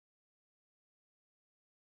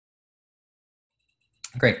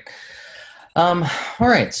Great. All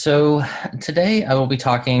right, so today I will be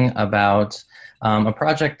talking about a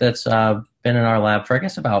project that's been in our lab for, I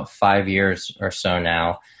guess, about 5 years or so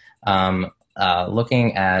now,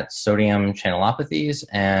 looking at sodium channelopathies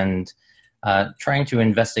and trying to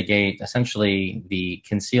investigate essentially the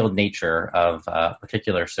concealed nature of a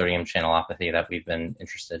particular sodium channelopathy that we've been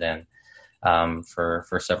interested in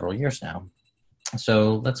for several years now.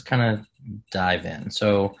 So let's kind of dive in.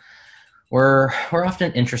 So we're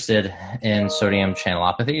often interested in sodium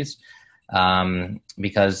channelopathies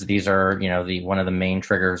because these are, one of the main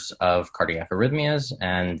triggers of cardiac arrhythmias,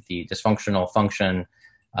 and the dysfunctional function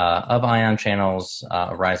of ion channels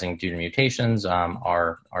arising due to mutations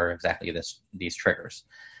are exactly these triggers.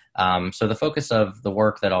 So the focus of the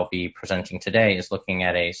work that I'll be presenting today is looking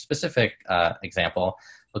at a specific example,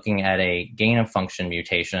 looking at a gain of function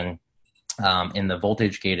mutation in the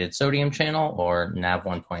voltage-gated sodium channel, or NaV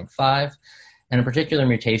 1.5, and in particular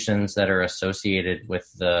mutations that are associated with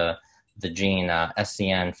the gene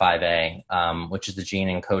SCN5A, which is the gene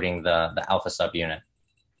encoding the alpha subunit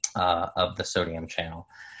of the sodium channel.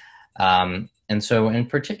 And so in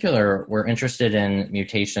particular, we're interested in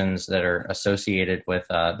mutations that are associated with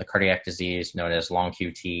the cardiac disease known as long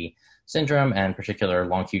QT syndrome, and in particular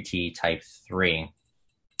long QT type 3.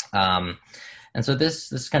 And so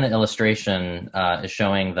this kind of illustration is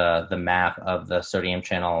showing the map of the sodium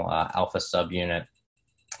channel alpha subunit.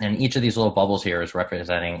 And each of these little bubbles here is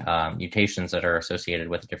representing mutations that are associated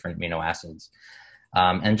with different amino acids.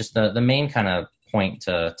 And just the main kind of point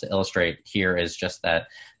to illustrate here is just that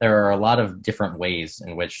there are a lot of different ways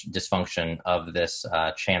in which dysfunction of this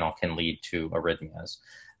channel can lead to arrhythmias.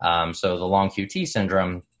 So the long QT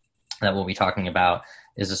syndrome that we'll be talking about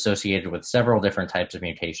is associated with several different types of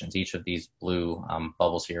mutations. Each of these blue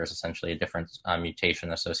bubbles here is essentially a different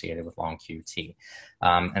mutation associated with long QT.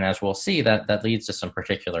 And as we'll see, that leads to some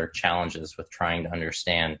particular challenges with trying to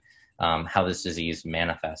understand how this disease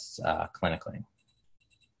manifests clinically.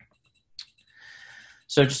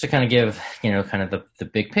 So just to kind of give, kind of the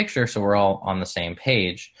big picture so we're all on the same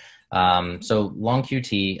page. So long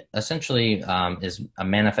QT essentially is a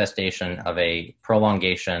manifestation of a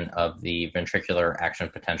prolongation of the ventricular action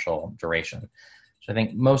potential duration. So I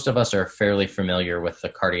think most of us are fairly familiar with the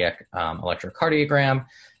cardiac electrocardiogram.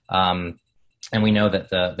 And we know that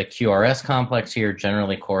the QRS complex here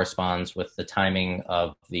generally corresponds with the timing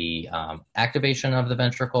of the activation of the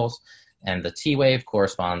ventricles, and the T wave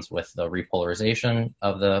corresponds with the repolarization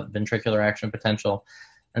of the ventricular action potential.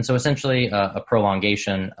 And so essentially a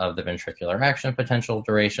prolongation of the ventricular action potential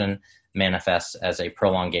duration manifests as a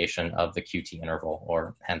prolongation of the QT interval,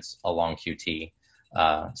 or hence a long QT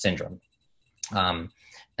syndrome.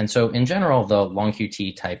 And so in general, the long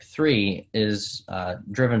QT type 3 is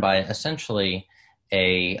driven by essentially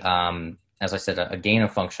as I said, a gain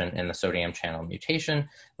of function in the sodium channel mutation,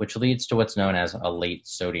 which leads to what's known as a late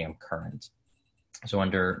sodium current. So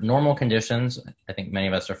under normal conditions, I think many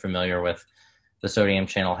of us are familiar with the sodium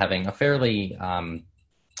channel having a fairly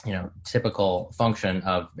typical function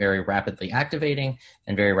of very rapidly activating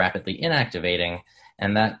and very rapidly inactivating,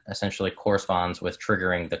 and that essentially corresponds with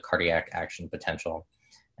triggering the cardiac action potential.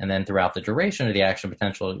 And then throughout the duration of the action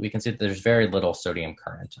potential, we can see that there's very little sodium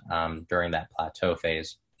current during that plateau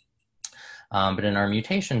phase. But in our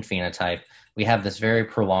mutation phenotype, we have this very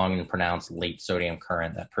prolonged and pronounced late sodium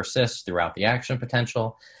current that persists throughout the action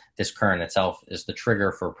potential. This current itself is the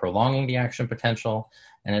trigger for prolonging the action potential,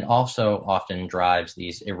 and it also often drives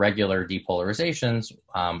these irregular depolarizations,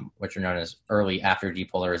 which are known as early after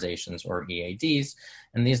depolarizations, or EADs,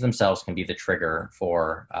 and these themselves can be the trigger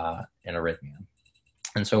for an arrhythmia.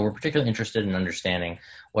 And so we're particularly interested in understanding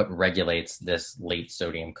what regulates this late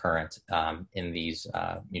sodium current in these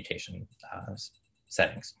mutation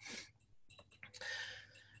settings.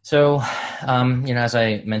 So, as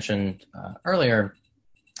I mentioned earlier,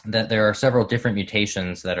 that there are several different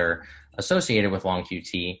mutations that are associated with long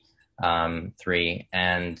QT 3,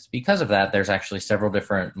 and because of that, there's actually several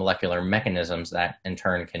different molecular mechanisms that in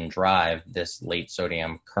turn can drive this late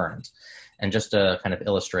sodium current. And just to kind of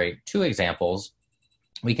illustrate two examples,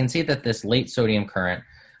 we can see that this late sodium current,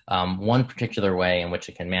 one particular way in which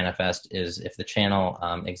it can manifest is if the channel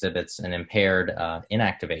exhibits an impaired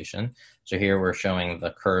inactivation. So here we're showing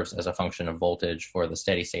the curves as a function of voltage for the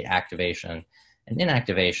steady state activation and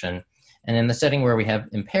inactivation. And in the setting where we have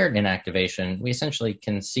impaired inactivation, we essentially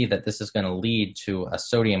can see that this is going to lead to a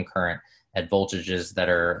sodium current at voltages that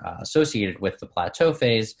are associated with the plateau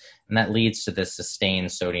phase, and that leads to this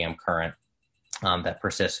sustained sodium current that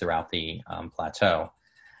persists throughout the plateau.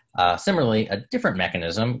 Similarly, a different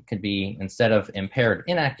mechanism could be, instead of impaired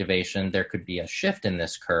inactivation, there could be a shift in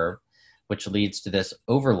this curve, which leads to this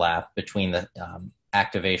overlap between the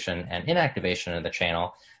activation and inactivation of the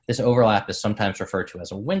channel. This overlap is sometimes referred to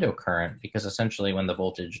as a window current because essentially when the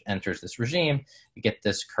voltage enters this regime, you get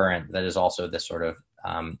this current that is also this sort of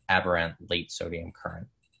aberrant late sodium current.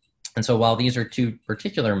 And so while these are two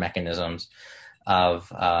particular mechanisms of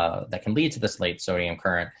that can lead to this late sodium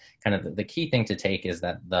current, kind of the key thing to take is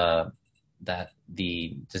that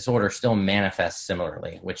the disorder still manifests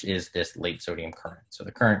similarly, which is this late sodium current. So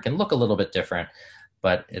the current can look a little bit different,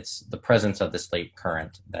 but it's the presence of this late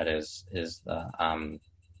current that is the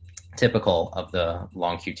typical of the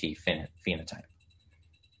long QT phenotype.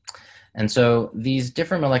 And so these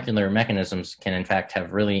different molecular mechanisms can in fact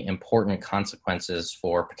have really important consequences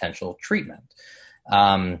for potential treatment.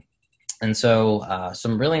 And so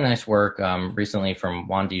some really nice work recently from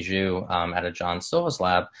Wandy Zhu out of John Silva's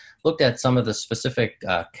lab looked at some of the specific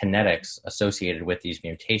kinetics associated with these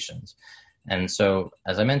mutations. And so,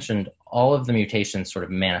 as I mentioned, all of the mutations sort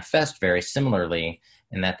of manifest very similarly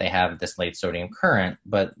in that they have this late sodium current,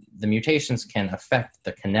 but the mutations can affect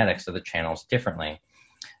the kinetics of the channels differently.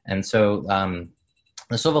 And so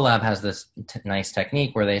the Silva lab has this nice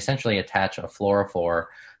technique where they essentially attach a fluorophore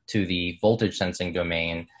to the voltage sensing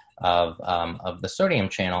domain of the sodium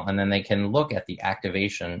channel, and then they can look at the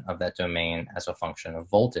activation of that domain as a function of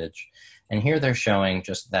voltage. And here they're showing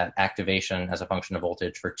just that activation as a function of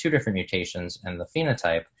voltage for two different mutations and the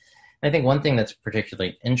phenotype. And I think one thing that's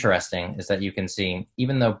particularly interesting is that you can see,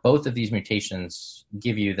 even though both of these mutations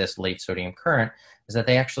give you this late sodium current, is that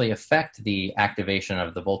they actually affect the activation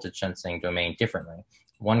of the voltage sensing domain differently.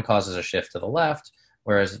 One causes a shift to the left,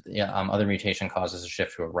 whereas the other mutation causes a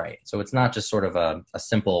shift to a right. So it's not just sort of a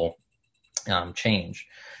simple change.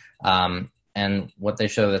 And what they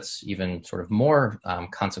show that's even sort of more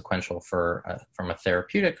consequential for from a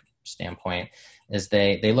therapeutic standpoint is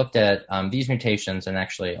they looked at these mutations and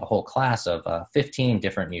actually a whole class of 15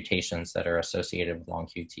 different mutations that are associated with long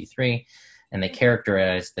QT3, and they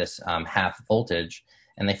characterized this half voltage,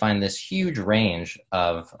 and they find this huge range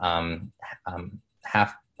of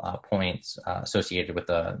half points associated with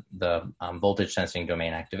the voltage sensing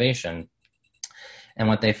domain activation. And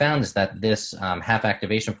what they found is that this half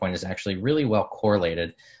activation point is actually really well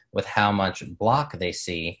correlated with how much block they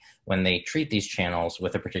see when they treat these channels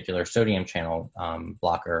with a particular sodium channel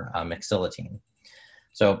blocker, mixilotine.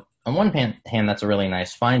 So on one hand, that's a really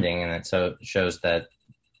nice finding, and it so shows that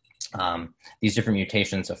these different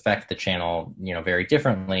mutations affect the channel, very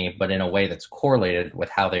differently, but in a way that's correlated with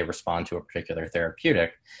how they respond to a particular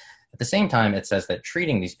therapeutic. At the same time, it says that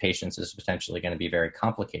treating these patients is potentially going to be very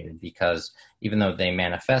complicated because even though they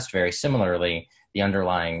manifest very similarly, the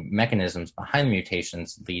underlying mechanisms behind the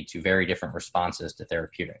mutations lead to very different responses to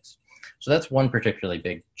therapeutics. So that's one particularly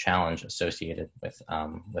big challenge associated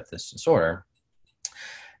with this disorder.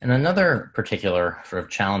 And another particular sort of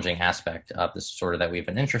challenging aspect of this disorder that we've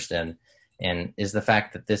been interested in is the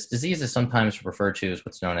fact that this disease is sometimes referred to as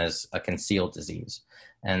what's known as a concealed disease.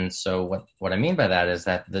 And so what I mean by that is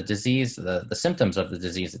that the disease, the symptoms of the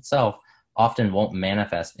disease itself often won't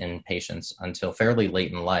manifest in patients until fairly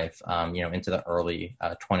late in life, into the early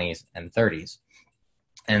 20s and 30s.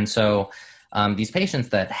 And so these patients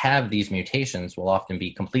that have these mutations will often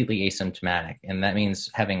be completely asymptomatic. And that means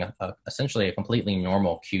having essentially a completely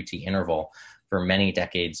normal QT interval for many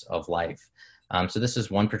decades of life. So this is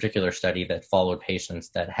one particular study that followed patients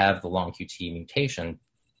that have the long QT mutation,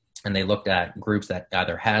 and they looked at groups that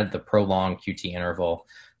either had the prolonged QT interval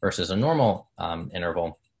versus a normal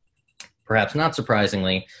interval. Perhaps not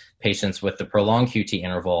surprisingly, patients with the prolonged QT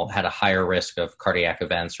interval had a higher risk of cardiac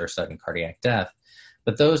events or sudden cardiac death,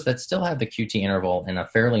 but those that still had the QT interval in a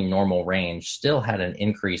fairly normal range still had an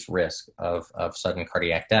increased risk of sudden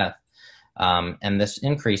cardiac death. And this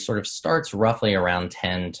increase sort of starts roughly around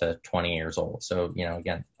 10 to 20 years old. So,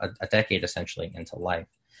 again, a decade essentially into life.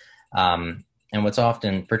 And what's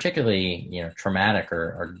often particularly, traumatic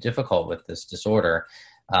or difficult with this disorder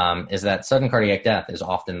is that sudden cardiac death is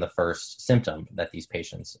often the first symptom that these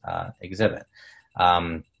patients exhibit.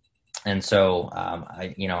 And so,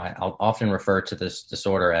 I'll often refer to this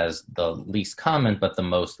disorder as the least common, but the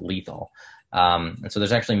most lethal. And so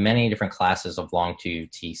there's actually many different classes of long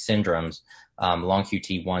QT syndromes. Long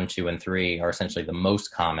QT 1, 2, and 3 are essentially the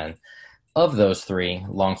most common. Of those three,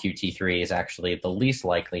 long QT3 is actually the least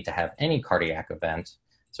likely to have any cardiac event.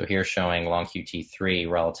 So here's showing long QT3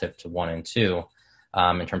 relative to 1 and 2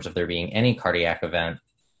 in terms of there being any cardiac event.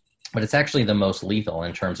 But it's actually the most lethal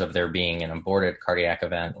in terms of there being an aborted cardiac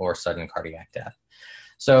event or sudden cardiac death.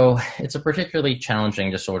 So it's a particularly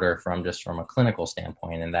challenging disorder from a clinical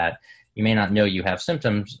standpoint in that you may not know you have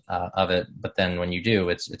symptoms of it, but then when you do,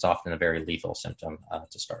 it's often a very lethal symptom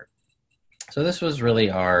to start. So this was really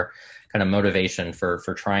our kind of motivation for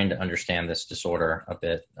trying to understand this disorder a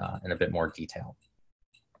bit in a bit more detail.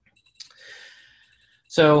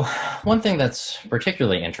 So one thing that's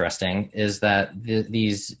particularly interesting is that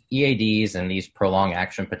these EADs and these prolonged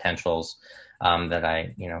action potentials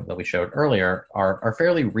that we showed earlier are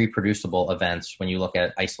fairly reproducible events when you look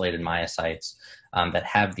at isolated myocytes that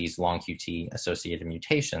have these long QT associated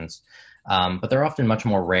mutations, but they're often much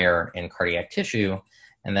more rare in cardiac tissue.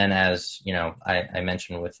 And then, as I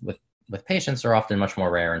mentioned with patients, they're often much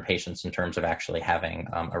more rare in patients in terms of actually having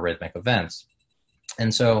arrhythmic events.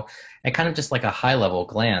 And so at kind of just like a high level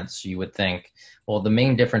glance, you would think, well, the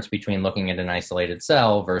main difference between looking at an isolated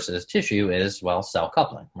cell versus tissue is, well, cell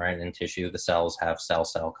coupling, right? In tissue, the cells have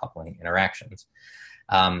cell-cell coupling interactions.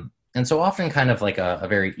 And so often kind of like a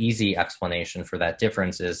very easy explanation for that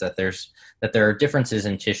difference is that there are differences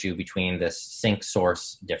in tissue between this sink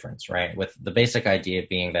source difference, right? With the basic idea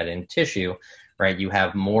being that in tissue, right, you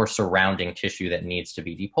have more surrounding tissue that needs to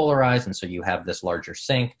be depolarized. And so you have this larger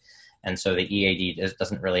sink. And so the EAD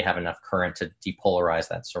doesn't really have enough current to depolarize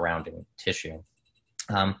that surrounding tissue.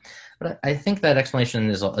 But I think that explanation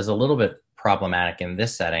is a little bit problematic in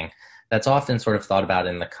this setting. That's often sort of thought about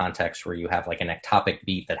in the context where you have like an ectopic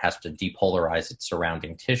beat that has to depolarize its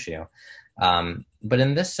surrounding tissue. But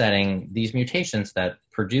in this setting, these mutations that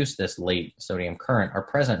produce this late sodium current are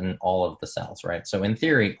present in all of the cells, right? So in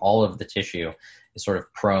theory, all of the tissue is sort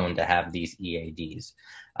of prone to have these EADs.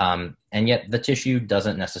 And yet the tissue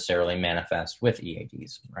doesn't necessarily manifest with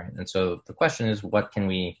EADs, right? And so the question is, what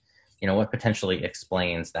potentially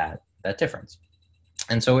explains that difference?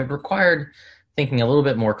 And so it required thinking a little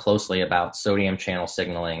bit more closely about sodium channel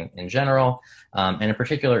signaling in general, and in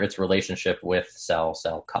particular, its relationship with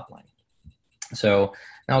cell-cell coupling. So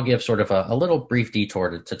now I'll give sort of a little brief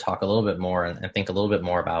detour to talk a little bit more and think a little bit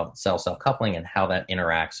more about cell-cell coupling and how that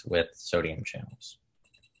interacts with sodium channels.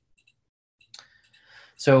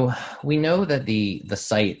 So we know that the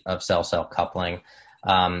site of cell-cell coupling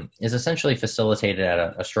is essentially facilitated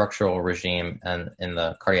at a structural regime in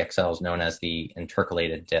the cardiac cells known as the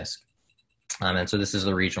intercalated disc. And so this is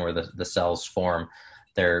the region where the cells form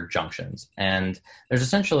their junctions. And there's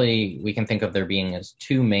essentially, we can think of there being as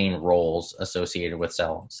two main roles associated with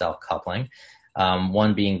cell coupling.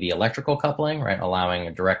 One being the electrical coupling, right, allowing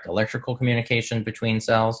a direct electrical communication between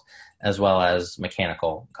cells, as well as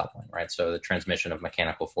mechanical coupling, right, so the transmission of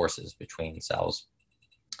mechanical forces between cells.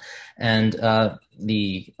 And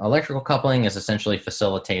the electrical coupling is essentially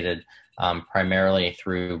facilitated primarily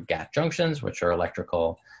through gap junctions, which are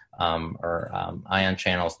electrical ion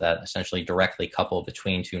channels that essentially directly couple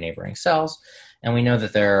between two neighboring cells. And we know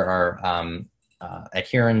that there are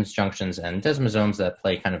adherens junctions and desmosomes that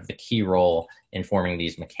play kind of the key role in forming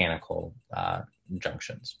these mechanical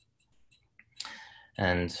junctions.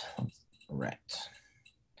 And right.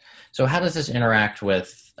 So how does this interact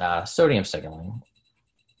with sodium signaling?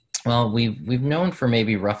 Well, we've known for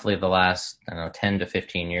maybe roughly the last 10 to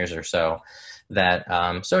 15 years or so that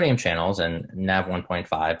sodium channels, and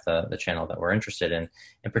NaV1.5, the channel that we're interested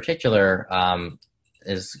in particular,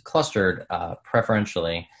 is clustered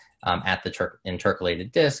preferentially at the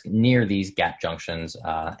intercalated disc near these gap junctions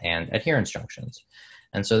and adherens junctions.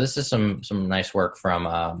 And so this is some nice work from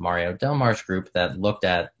Mario Delmar's group that looked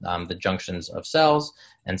at the junctions of cells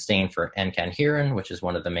and stained for N-cadherin, which is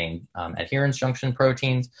one of the main adherens junction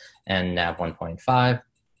proteins, and NaV1.5.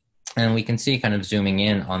 And we can see, kind of zooming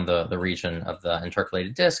in on the region of the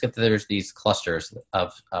intercalated disc, that there's these clusters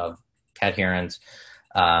of cadherins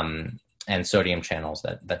and sodium channels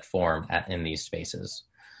that form in these spaces.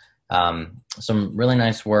 Some really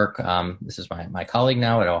nice work. This is my colleague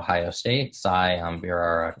now at Ohio State, Sai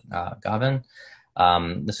Gavin.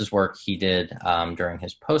 This is work he did during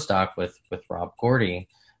his postdoc with Rob Gordy,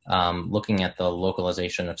 looking at the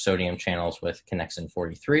localization of sodium channels with connexin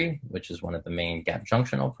 43, which is one of the main gap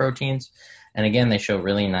junctional proteins. And again, they show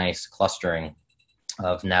really nice clustering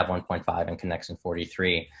of NaV1.5 and connexin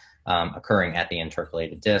 43 occurring at the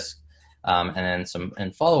intercalated disc. And then some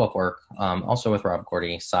follow-up work, also with Rob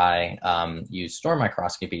Gordy, Sai used storm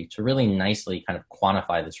microscopy to really nicely kind of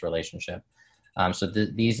quantify this relationship. So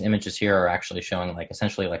these images here are actually showing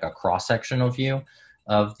essentially a cross-sectional view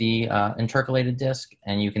of the intercalated disc,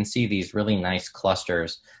 and you can see these really nice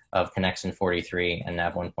clusters of connexin 43 and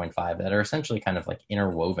NaV1.5 that are essentially kind of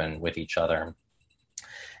interwoven with each other.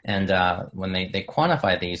 And when they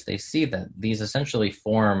quantify these, they see that these essentially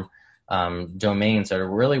form domains that are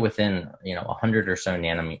really within 100 or so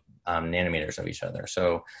nanometers of each other.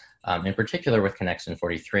 So in particular with connexin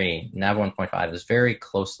 43, NaV1.5 is very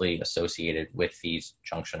closely associated with these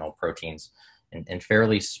junctional proteins in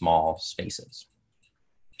fairly small spaces.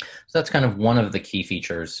 So that's kind of one of the key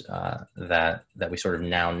features that we sort of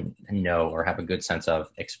now know or have a good sense of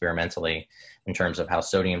experimentally in terms of how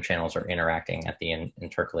sodium channels are interacting at the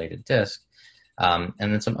intercalated disk. And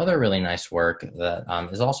then some other really nice work that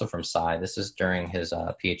is also from Cy. This is during his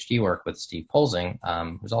PhD work with Steve Polzing,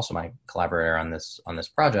 who's also my collaborator on this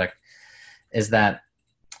project, is that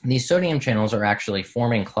these sodium channels are actually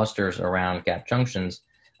forming clusters around gap junctions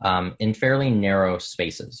in fairly narrow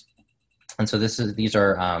spaces. And so these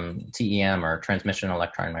are TEM, or transmission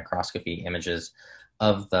electron microscopy, images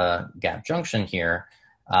of the gap junction here.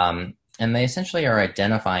 And they essentially are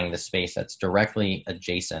identifying the space that's directly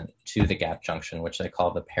adjacent to the gap junction, which they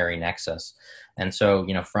call the perinexus. And so,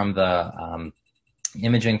 from the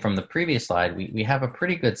imaging from the previous slide, we have a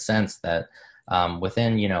pretty good sense that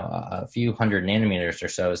within, a few hundred nanometers or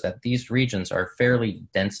so, is that these regions are fairly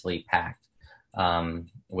densely packed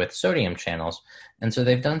with sodium channels. And so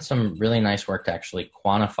they've done some really nice work to actually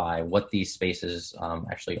quantify what these spaces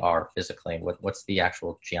actually are physically, what's the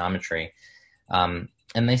actual geometry.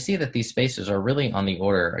 And they see that these spaces are really on the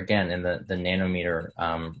order, again, in the nanometer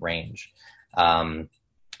range,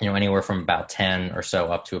 anywhere from about 10 or so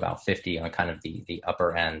up to about 50 on kind of the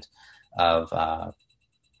upper end of,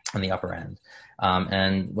 on the upper end.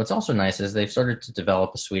 And what's also nice is they've started to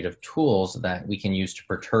develop a suite of tools that we can use to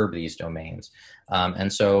perturb these domains.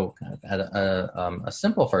 And so at a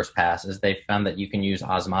simple first pass is they found that you can use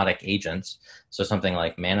osmotic agents, so something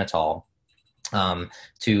like mannitol,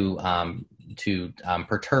 to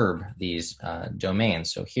perturb these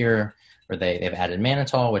domains. So here, where they've added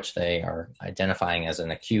mannitol, which they are identifying as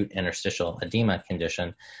an acute interstitial edema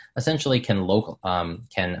condition, essentially can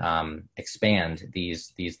expand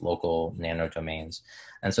these local nanodomains.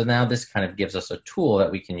 And so now this kind of gives us a tool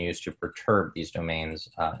that we can use to perturb these domains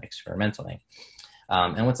experimentally.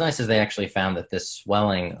 And what's nice is they actually found that this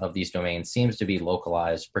swelling of these domains seems to be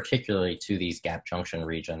localized, particularly to these gap junction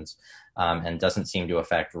regions, and doesn't seem to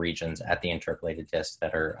affect regions at the intercalated disk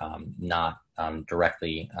that are not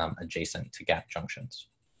directly adjacent to gap junctions.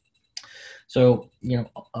 So,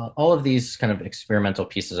 all of these kind of experimental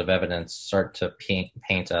pieces of evidence start to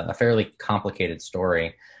paint a fairly complicated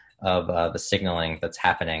story of the signaling that's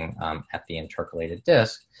happening at the intercalated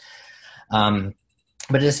disk.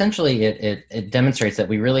 But essentially, it demonstrates that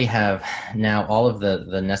we really have now all of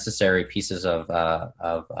the necessary pieces of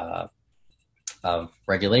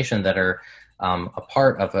regulation that are a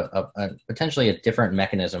part of a potentially a different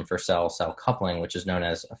mechanism for cell-cell coupling, which is known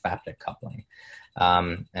as aphaptic coupling.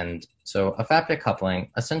 And so aphaptic coupling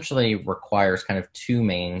essentially requires kind of two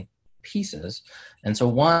main pieces. And so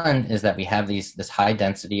one is that we have this high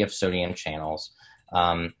density of sodium channels,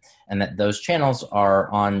 and that those channels are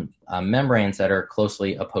on membranes that are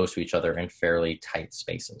closely opposed to each other in fairly tight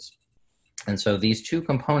spaces. And so these two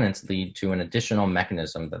components lead to an additional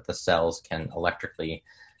mechanism that the cells can electrically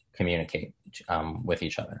communicate with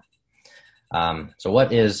each other. So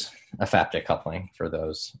what is aphaptic coupling, for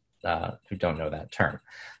those who don't know that term?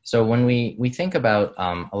 So when we think about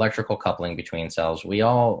electrical coupling between cells, we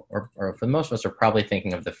all, or for most of us, are probably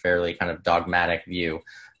thinking of the fairly kind of dogmatic view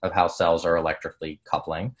of how cells are electrically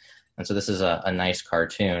coupling. And so this is a nice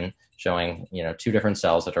cartoon showing, two different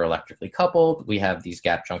cells that are electrically coupled. We have these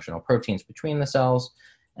gap junctional proteins between the cells,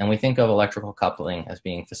 and we think of electrical coupling as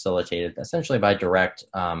being facilitated essentially by direct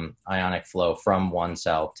ionic flow from one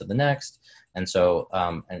cell to the next. And so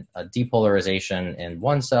a depolarization in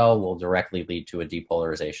one cell will directly lead to a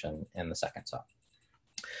depolarization in the second cell.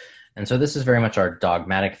 And so this is very much our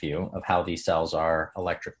dogmatic view of how these cells are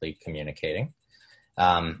electrically communicating.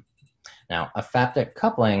 Now, aphaptic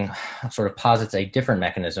coupling sort of posits a different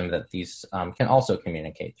mechanism that these can also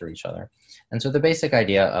communicate through each other. And so the basic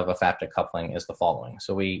idea of aphaptic coupling is the following.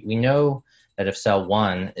 So we know that if cell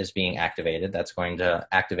 1 is being activated, that's going to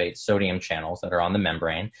activate sodium channels that are on the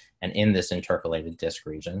membrane and in this intercalated disk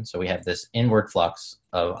region. So we have this inward flux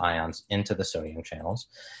of ions into the sodium channels.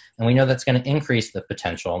 And we know that's going to increase the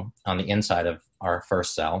potential on the inside of our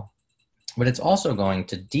first cell, but it's also going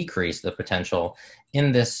to decrease the potential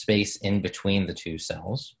in this space in between the two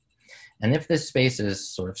cells. And if this space is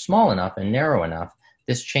sort of small enough and narrow enough,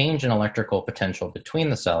 this change in electrical potential between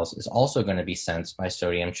the cells is also going to be sensed by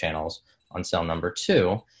sodium channels on cell number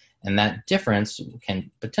 2. And that difference can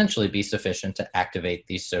potentially be sufficient to activate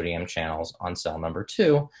these sodium channels on cell number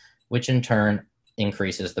 2, which in turn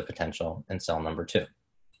increases the potential in cell number 2.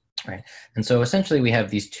 Right. And so essentially we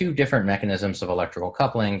have these two different mechanisms of electrical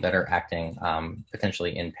coupling that are acting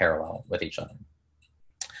potentially in parallel with each other.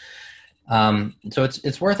 So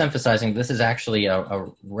it's worth emphasizing this is actually a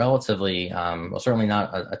relatively, well, certainly not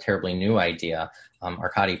a terribly new idea.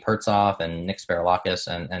 Arkady Pertsov and Nick Sparalakis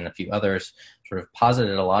and a few others sort of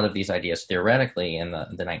posited a lot of these ideas theoretically in the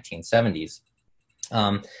 1970s.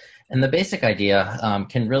 And the basic idea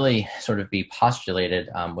can really sort of be postulated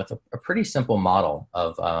with a pretty simple model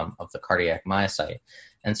of the cardiac myocyte.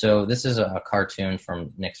 And so this is a cartoon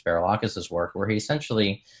from Nick Sparalakis' work where he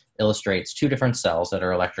essentially illustrates two different cells that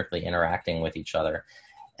are electrically interacting with each other.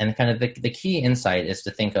 And kind of the key insight is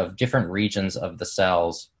to think of different regions of the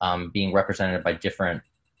cells being represented by different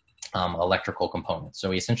electrical components.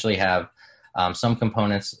 So we essentially have some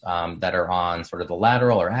components that are on sort of the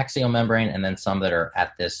lateral or axial membrane, and then some that are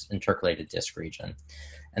at this intercalated disc region.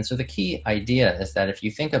 And so the key idea is that if you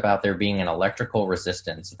think about there being an electrical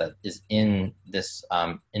resistance that is in this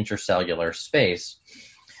intercellular space,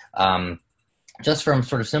 just from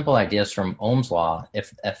sort of simple ideas from Ohm's law,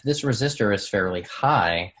 if this resistor is fairly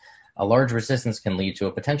high, a large resistance can lead to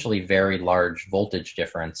a potentially very large voltage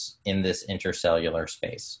difference in this intercellular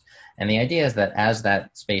space. And the idea is that as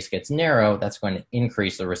that space gets narrow, that's going to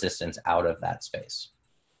increase the resistance out of that space.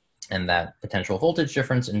 And that potential voltage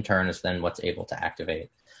difference in turn is then what's able to activate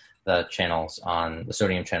the channels on the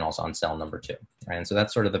sodium channels on cell number 2. Right? And so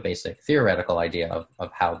that's sort of the basic theoretical idea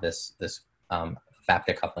of how this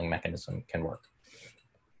phaptic coupling mechanism can work.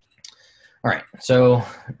 All right, so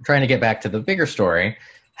trying to get back to the bigger story,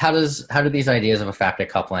 how do these ideas of a phaptic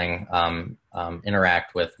coupling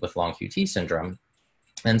interact with long QT syndrome?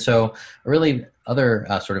 And so a really other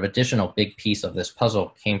sort of additional big piece of this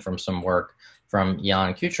puzzle came from some work from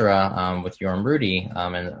Jan Kuchera with Joram Rudy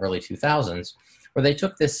in the early 2000s, where they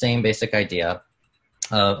took this same basic idea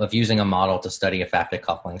of using a model to study a phaptic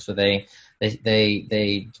coupling. So they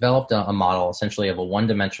developed a model essentially of a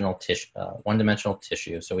one-dimensional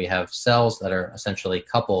tissue. So we have cells that are essentially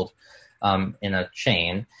coupled in a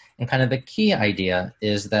chain. And kind of the key idea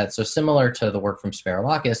is that, so similar to the work from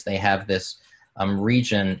Sparalakis, they have this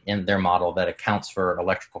region in their model that accounts for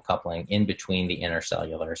electrical coupling in between the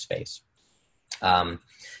intercellular space.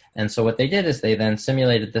 And so what they did is they then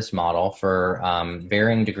simulated this model for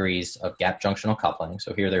varying degrees of gap junctional coupling.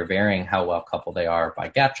 So here they're varying how well coupled they are by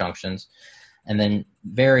gap junctions, and then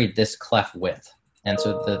varied this cleft width. And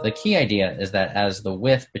so the key idea is that as the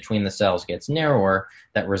width between the cells gets narrower,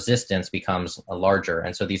 that resistance becomes larger,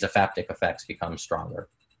 and so these aphaptic effects become stronger.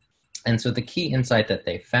 And so the key insight that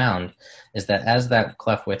they found is that as that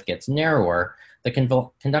cleft width gets narrower, the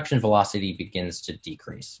conduction velocity begins to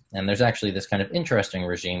decrease. And there's actually this kind of interesting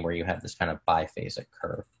regime where you have this kind of biphasic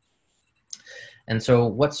curve. And so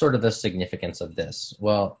what's sort of the significance of this?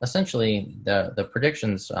 Well, essentially, the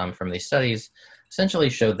predictions from these studies essentially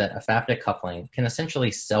showed that aphaptic coupling can essentially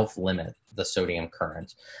self-limit the sodium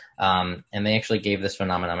current. And they actually gave this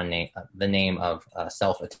phenomenon the name of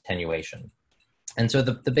self-attenuation. And so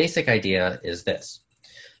the basic idea is this.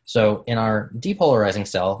 So in our depolarizing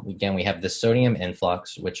cell, again, we have this sodium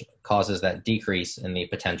influx, which causes that decrease in the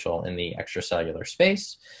potential in the extracellular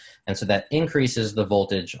space. And so that increases the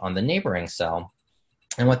voltage on the neighboring cell.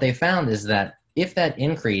 And what they found is that if that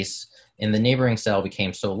increase in the neighboring cell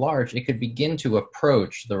became so large, it could begin to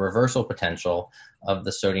approach the reversal potential of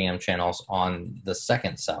the sodium channels on the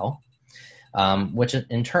second cell, which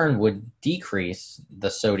in turn would decrease the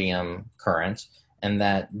sodium current. And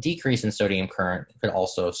that decrease in sodium current could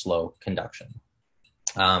also slow conduction.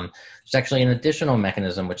 There's actually an additional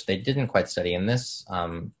mechanism which they didn't quite study in this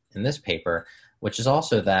paper, which is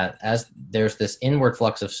also that as there's this inward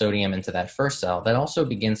flux of sodium into that first cell, that also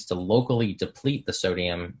begins to locally deplete the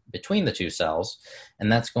sodium between the two cells,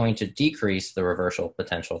 and that's going to decrease the reversal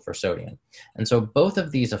potential for sodium. And so both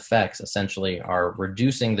of these effects essentially are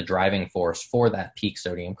reducing the driving force for that peak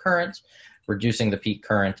sodium current. Reducing the peak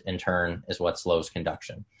current, in turn, is what slows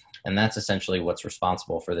conduction. And that's essentially what's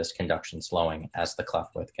responsible for this conduction slowing as the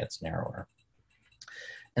cleft width gets narrower.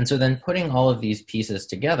 And so then putting all of these pieces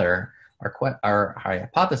together, our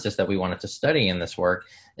hypothesis that we wanted to study in this work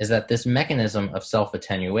is that this mechanism of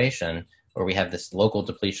self-attenuation, where we have this local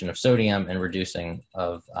depletion of sodium and reducing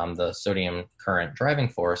of the sodium current driving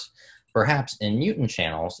force, perhaps in mutant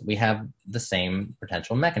channels, we have the same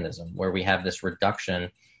potential mechanism, where we have this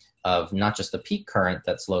reduction of not just the peak current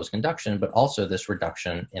that slows conduction, but also this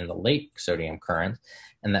reduction in the late sodium current,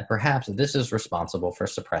 and that perhaps this is responsible for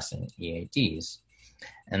suppressing EADs.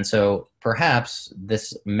 And so perhaps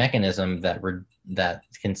this mechanism that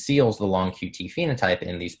conceals the long QT phenotype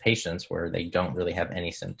in these patients where they don't really have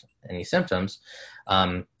any symptoms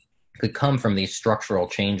could come from these structural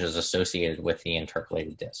changes associated with the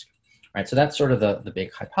intercalated disc. right? So that's sort of the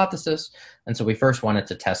big hypothesis. And so we first wanted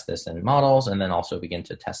to test this in models and then also begin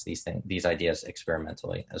to test these ideas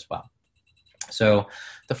experimentally as well. So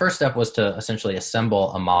the first step was to essentially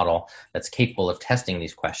assemble a model that's capable of testing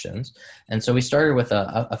these questions. And so we started with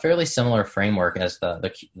a fairly similar framework as the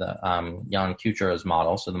Jan Kuchero's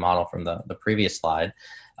model, so the model from the previous slide.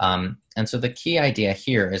 And so the key idea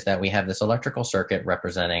here is that we have this electrical circuit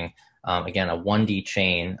representing, again, a 1D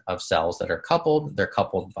chain of cells that are coupled. They're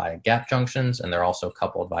coupled by gap junctions, and they're also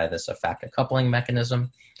coupled by this effective coupling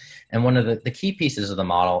mechanism. And one of the key pieces of the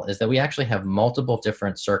model is that we actually have multiple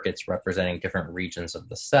different circuits representing different regions of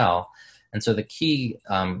the cell. And so the key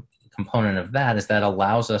component of that is that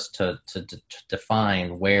allows us to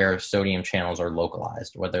define where sodium channels are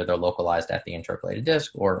localized, whether they're localized at the intercalated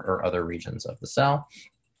disc or other regions of the cell.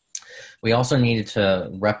 We also needed to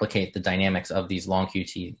replicate the dynamics of these long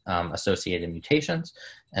QT associated mutations.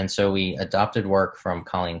 And so we adopted work from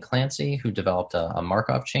Colleen Clancy, who developed a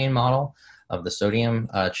Markov chain model of the sodium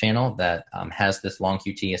channel that has this long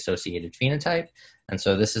QT associated phenotype. And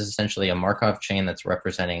so this is essentially a Markov chain that's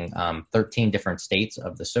representing 13 different states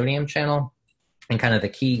of the sodium channel. And kind of the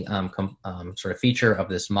key sort of feature of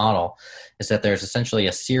this model is that there's essentially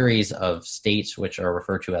a series of states which are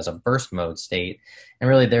referred to as a burst mode state. And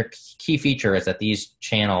really their key feature is that these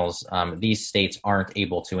channels, these states aren't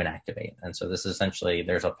able to inactivate. And so this is essentially,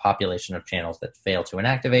 there's a population of channels that fail to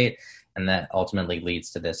inactivate, and that ultimately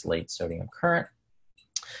leads to this late sodium current.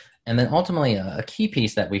 And then ultimately, a key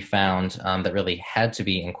piece that we found that really had to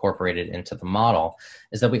be incorporated into the model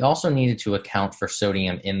is that we also needed to account for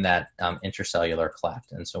sodium in that intercellular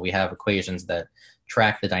cleft. And so we have equations that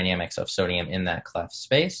track the dynamics of sodium in that cleft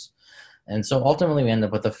space. And so ultimately, we end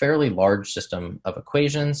up with a fairly large system of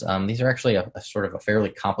equations. These are actually a sort of a fairly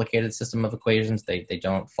complicated system of equations. They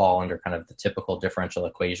don't fall under kind of the typical differential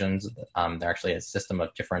equations. They're actually a system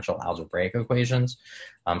of differential algebraic equations.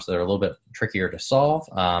 So they're a little bit trickier to solve.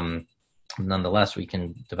 Nonetheless, we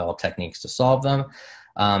can develop techniques to solve them.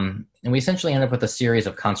 And we essentially end up with a series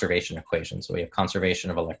of conservation equations. So we have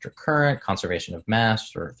conservation of electric current, conservation of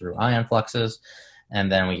mass through ion fluxes. And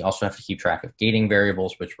then we also have to keep track of gating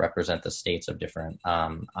variables, which represent the states of different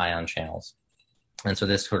ion channels. And so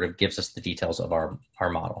this sort of gives us the details of our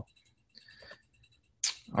model.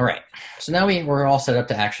 All right, so now we're all set up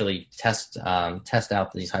to actually test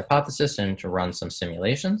out these hypotheses and to run some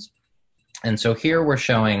simulations. And so here we're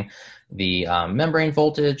showing the membrane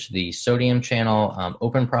voltage, the sodium channel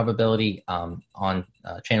open probability on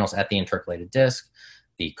channels at the intercalated disc,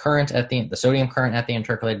 the current at the sodium current at the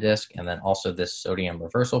intercalated disc, and then also this sodium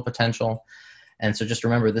reversal potential. And so just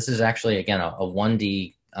remember, this is actually, again, a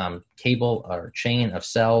 1D cable or chain of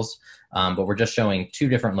cells, but we're just showing two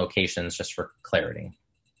different locations just for clarity.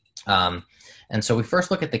 And so we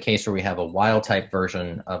first look at the case where we have a wild type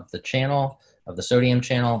version of the channel, of the sodium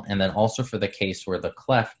channel, and then also for the case where the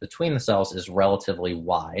cleft between the cells is relatively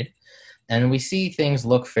wide. And we see things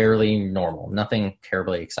look fairly normal, nothing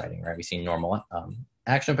terribly exciting, right? We see normal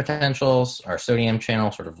action potentials. Our sodium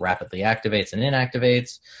channel sort of rapidly activates and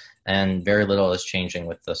inactivates, and very little is changing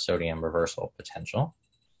with the sodium reversal potential.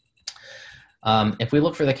 If we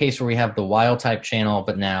look for the case where we have the wild type channel,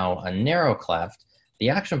 but now a narrow cleft, the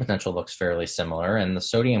action potential looks fairly similar, and the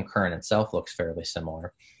sodium current itself looks fairly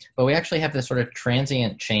similar. But we actually have this sort of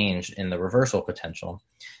transient change in the reversal potential.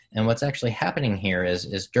 And what's actually happening here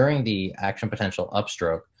is during the action potential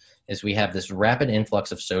upstroke, is we have this rapid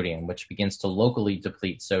influx of sodium, which begins to locally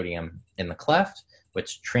deplete sodium in the cleft,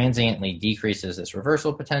 which transiently decreases this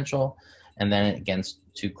reversal potential, and then it begins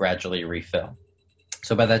to gradually refill.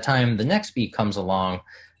 So by the time the next beat comes along,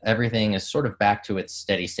 everything is sort of back to its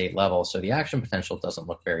steady state level. So the action potential doesn't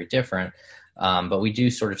look very different, but we do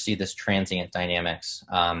sort of see this transient dynamics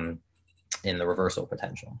in the reversal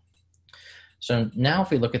potential. So now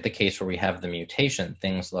if we look at the case where we have the mutation,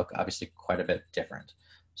 things look obviously quite a bit different.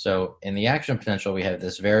 So in the action potential, we have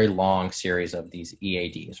this very long series of these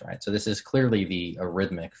EADs, right? So this is clearly the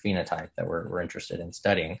arrhythmic phenotype that we're interested in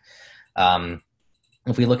studying.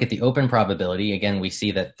 If we look at the open probability, again, we see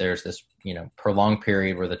that there's this, prolonged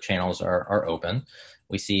period where the channels are open.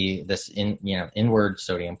 We see this inward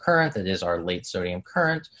sodium current that is our late sodium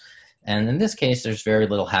current. And in this case, there's very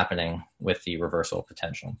little happening with the reversal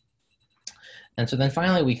potential. And so then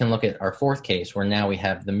finally, we can look at our fourth case where now we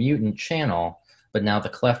have the mutant channel, but now the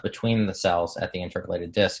cleft between the cells at the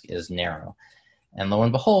intercalated disc is narrow. And lo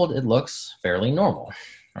and behold, it looks fairly normal,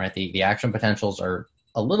 right? The action potentials are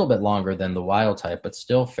a little bit longer than the wild type, but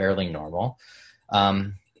still fairly normal.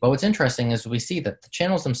 But what's interesting is we see that the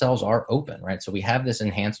channels themselves are open, right? So we have this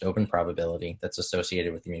enhanced open probability that's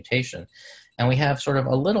associated with the mutation. And we have sort of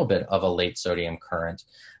a little bit of a late sodium current,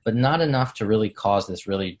 but not enough to really cause this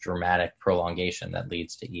really dramatic prolongation that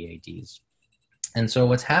leads to EADs. And so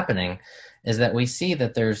what's happening is that we see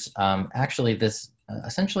that there's actually this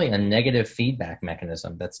essentially a negative feedback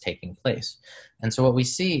mechanism that's taking place. And so what we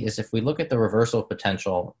see is if we look at the reversal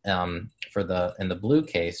potential in the blue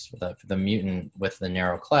case, for the mutant with the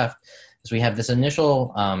narrow cleft, is we have this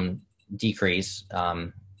initial decrease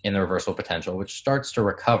in the reversal potential, which starts to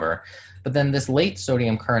recover. But then this late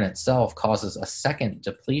sodium current itself causes a second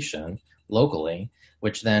depletion locally,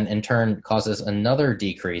 which then in turn causes another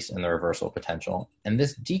decrease in the reversal potential. And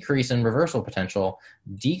this decrease in reversal potential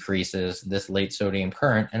decreases this late sodium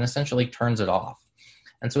current and essentially turns it off.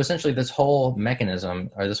 And so essentially this whole mechanism,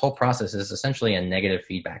 or this whole process, is essentially a negative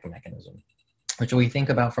feedback mechanism, which we think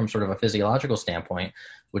about from sort of a physiological standpoint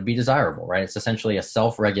would be desirable, right? It's essentially a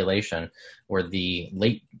self-regulation where the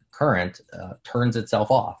late current turns itself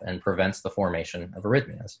off and prevents the formation of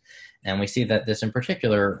arrhythmias. And we see that this in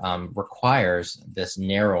particular requires this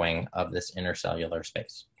narrowing of this intercellular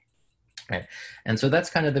space. Right? And so that's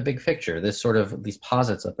kind of the big picture. These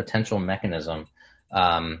posits a potential mechanism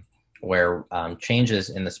where changes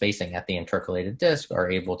in the spacing at the intercalated disc are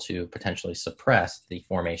able to potentially suppress the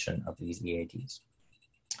formation of these EADs.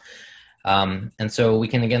 And so we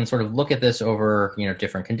can again sort of look at this over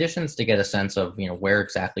different conditions to get a sense of where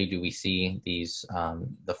exactly do we see these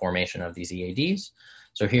the formation of these EADs.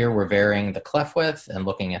 So here we're varying the cleft width and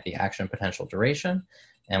looking at the action potential duration.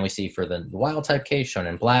 And we see for the wild type case shown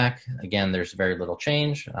in black, again, there's very little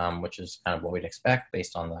change, which is kind of what we'd expect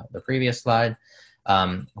based on the previous slide.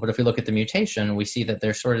 But if we look at the mutation, we see that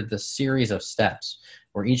there's sort of this series of steps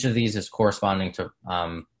where each of these is corresponding to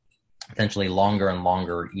potentially longer and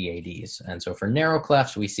longer EADs. And so for narrow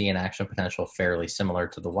clefts, we see an action potential fairly similar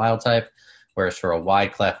to the wild type, whereas for a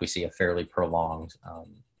wide cleft, we see a fairly prolonged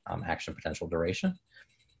action potential duration.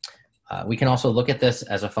 We can also look at this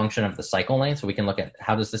as a function of the cycle length. So we can look at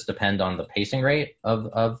how does this depend on the pacing rate of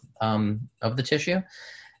the tissue.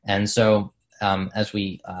 And so as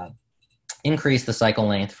we increase the cycle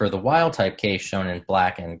length for the wild type case shown in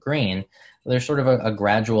black and green, there's sort of a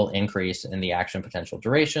gradual increase in the action potential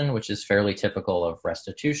duration, which is fairly typical of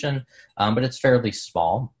restitution, but it's fairly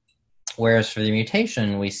small. Whereas for the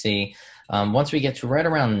mutation, we see once we get to right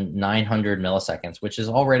around 900 milliseconds, which is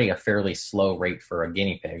already a fairly slow rate for a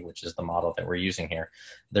guinea pig, which is the model that we're using here,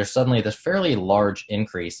 there's suddenly this fairly large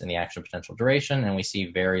increase in the action potential duration, and we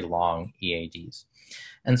see very long EADs.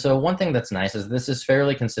 And so one thing that's nice is this is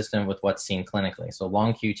fairly consistent with what's seen clinically. So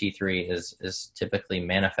long QT3 is typically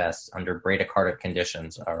manifests under bradycardic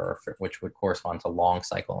conditions, which would correspond to long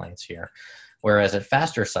cycle lengths here. Whereas at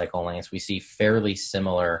faster cycle lengths, we see fairly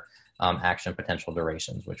similar action potential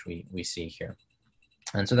durations, which we see here.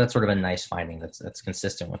 And so that's sort of a nice finding that's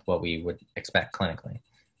consistent with what we would expect clinically.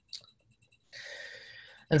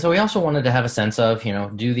 And so we also wanted to have a sense of,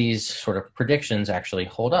 do these sort of predictions actually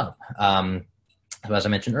hold up? So as I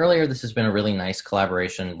mentioned earlier, this has been a really nice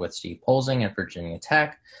collaboration with Steve Polzing at Virginia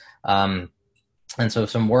Tech. And so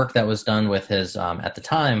some work that was done with his, at the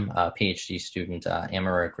time, PhD student,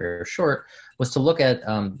 Amara Greer-Short, was to look at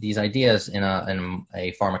these ideas in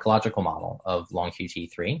a pharmacological model of long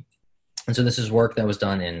QT3. And so this is work that was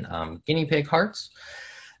done in guinea pig hearts.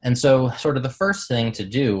 And so sort of the first thing to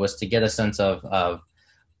do was to get a sense of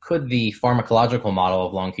could the pharmacological model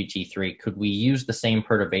of long QT3, could we use the same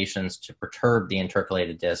perturbations to perturb the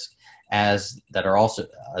intercalated disc as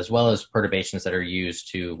well as perturbations that are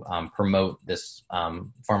used to promote this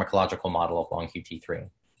pharmacological model of long QT3.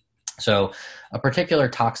 So a particular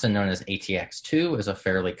toxin known as ATX2 is a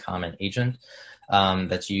fairly common agent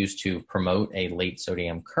that's used to promote a late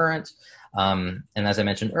sodium current. And as I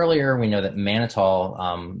mentioned earlier, we know that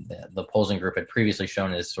mannitol, the Polzing group had previously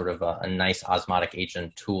shown is sort of a nice osmotic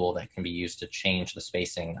agent tool that can be used to change the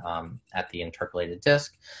spacing at the intercalated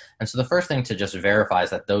disc. And so the first thing to just verify is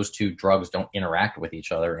that those two drugs don't interact with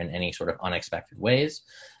each other in any sort of unexpected ways.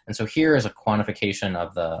 And so here is a quantification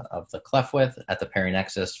of the cleft width at the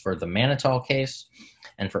perinexus for the mannitol case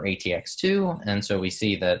and for ATX2. And so we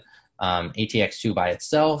see that ATX2 by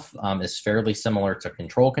itself is fairly similar to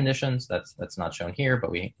control conditions. That's not shown here, but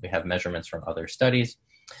we have measurements from other studies.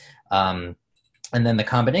 And then the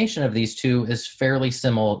combination of these two is fairly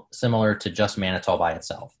similar to just mannitol by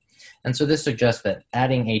itself. And so this suggests that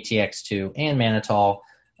adding ATX2 and mannitol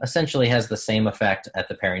essentially has the same effect at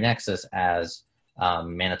the perinexus as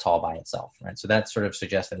mannitol by itself, right? So that sort of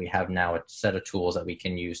suggests that we have now a set of tools that we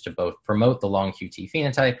can use to both promote the long QT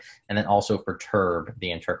phenotype and then also perturb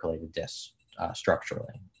the intercalated disc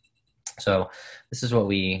structurally. So this is what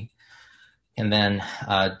we can then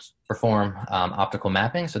perform optical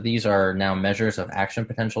mapping. So these are now measures of action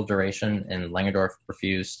potential duration in Langendorf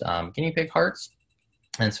perfused guinea pig hearts.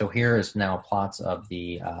 And so here is now plots of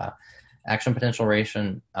the action potential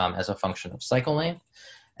duration as a function of cycle length.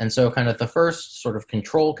 And so kind of the first sort of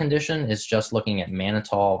control condition is just looking at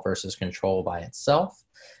mannitol versus control by itself.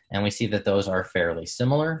 And we see that those are fairly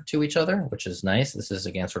similar to each other, which is nice. This is,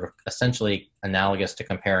 again, sort of essentially analogous to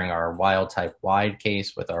comparing our wild type wide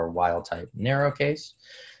case with our wild type narrow case.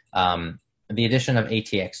 The addition of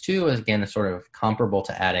ATX2 is, again, sort of comparable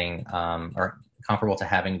to adding or comparable to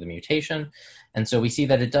having the mutation. And so we see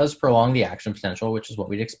that it does prolong the action potential, which is what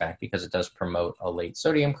we'd expect because it does promote a late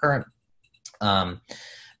sodium current.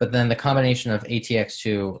 But then the combination of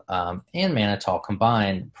ATX2 and mannitol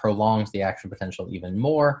combined prolongs the action potential even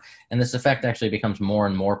more. And this effect actually becomes more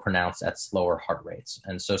and more pronounced at slower heart rates.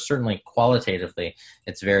 And so certainly qualitatively,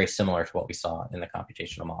 it's very similar to what we saw in the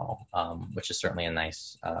computational model, which is certainly a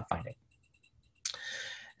nice finding.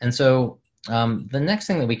 And so the next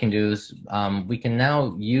thing that we can do is we can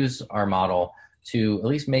now use our model to at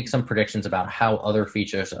least make some predictions about how other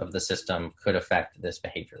features of the system could affect this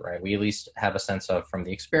behavior, right? We at least have a sense of, from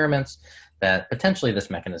the experiments, that potentially this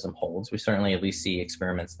mechanism holds. We certainly at least see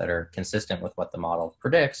experiments that are consistent with what the model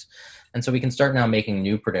predicts. And so we can start now making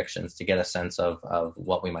new predictions to get a sense of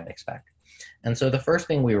what we might expect. And so the first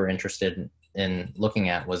thing we were interested in looking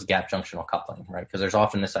at was gap junctional coupling, right? Because there's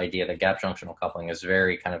often this idea that gap junctional coupling is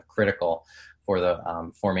very kind of critical for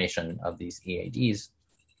the formation of these EADs.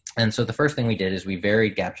 And so the first thing we did is we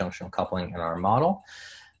varied gap junctional coupling in our model.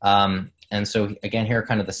 And so again, here are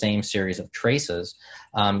kind of the same series of traces.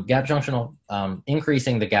 Gap junctional,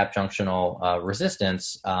 increasing the gap junctional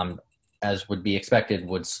resistance, as would be expected,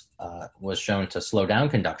 was shown to slow down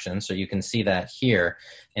conduction. So you can see that here,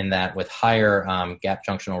 in that with higher gap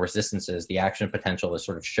junctional resistances, the action potential is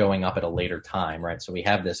sort of showing up at a later time, right? So we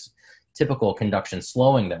have this typical conduction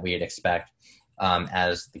slowing that we'd expect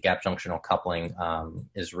as the gap junctional coupling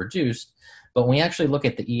is reduced. But when we actually look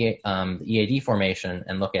at the EAD formation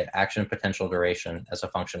and look at action potential duration as a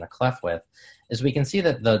function of cleft width, is we can see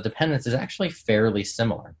that the dependence is actually fairly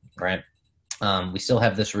similar, right? We still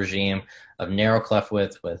have this regime of narrow cleft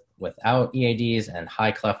width without EADs and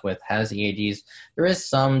high cleft width has EADs. There is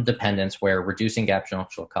some dependence where reducing gap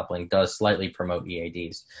junctional coupling does slightly promote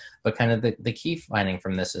EADs. But kind of the key finding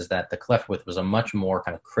from this is that the cleft width was a much more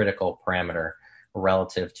kind of critical parameter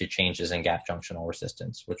relative to changes in gap junctional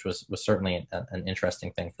resistance, which was certainly an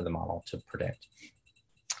interesting thing for the model to predict.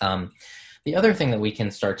 The other thing that we can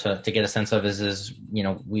start to get a sense of is you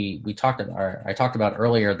know, I talked about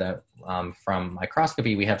earlier that from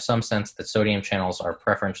microscopy, we have some sense that sodium channels are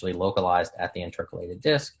preferentially localized at the intercalated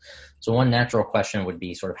disc. So one natural question would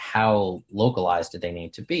be sort of how localized do they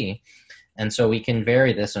need to be? And so we can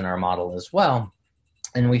vary this in our model as well.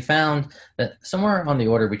 And we found that somewhere on the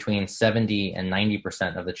order between 70 and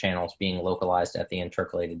 90% of the channels being localized at the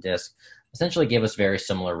intercalated disc essentially gave us very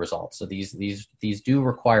similar results. So these do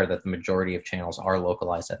require that the majority of channels are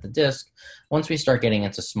localized at the disc. Once we start getting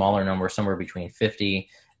into smaller numbers, somewhere between 50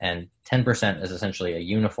 and 10% is essentially a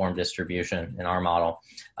uniform distribution in our model,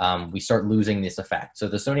 we start losing this effect. So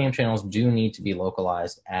the sodium channels do need to be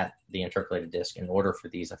localized at the intercalated disc in order for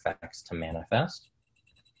these effects to manifest.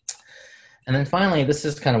 And then finally, this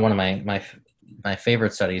is kind of one of my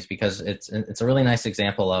favorite studies because it's a really nice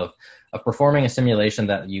example of performing a simulation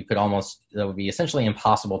that would be essentially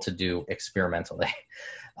impossible to do experimentally.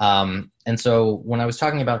 And so when I was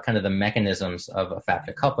talking about kind of the mechanisms of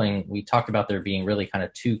effective coupling, we talked about there being really kind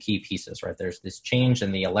of two key pieces, right? There's this change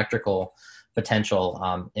in the electrical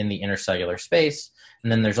potential in the intercellular space,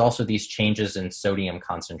 and then there's also these changes in sodium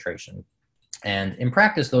concentration. And in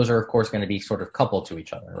practice, those are, of course, going to be sort of coupled to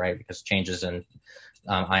each other, right? Because changes in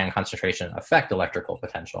ion concentration affect electrical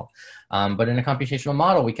potential. But in a computational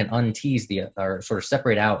model, we can untease or sort of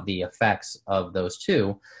separate out the effects of those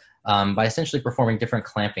two by essentially performing different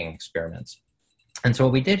clamping experiments. And so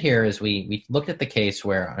what we did here is we looked at the case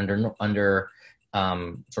where under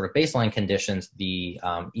sort of baseline conditions, the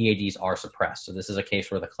EADs are suppressed. So this is a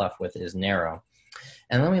case where the cleft width is narrow.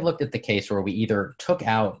 And then we looked at the case where we either took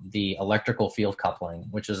out the electrical field coupling,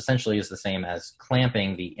 which is essentially the same as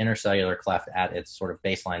clamping the intercellular cleft at its sort of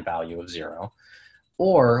baseline value of 0,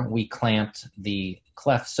 or we clamped the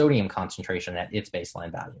cleft sodium concentration at its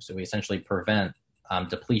baseline value. So we essentially prevent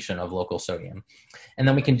depletion of local sodium. And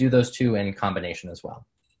then we can do those two in combination as well.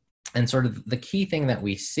 And sort of the key thing that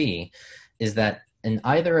we see is that in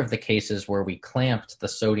either of the cases where we clamped the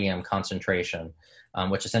sodium concentration,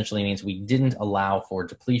 which essentially means we didn't allow for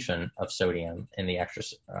depletion of sodium in the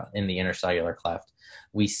intercellular cleft,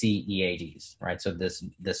 we see EADs, right? So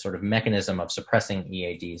this sort of mechanism of suppressing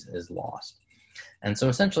EADs is lost. And so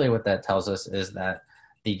essentially what that tells us is that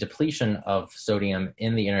the depletion of sodium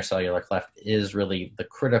in the intercellular cleft is really the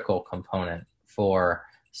critical component for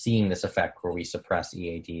seeing this effect where we suppress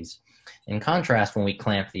EADs. In contrast, when we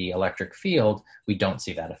clamp the electric field, we don't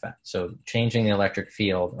see that effect. So changing the electric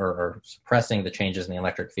field or suppressing the changes in the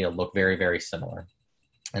electric field look very, very similar.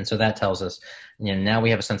 And so that tells us, now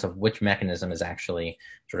we have a sense of which mechanism is actually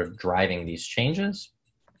sort of driving these changes.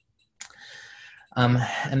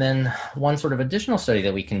 And then one sort of additional study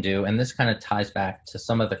that we can do, and this kind of ties back to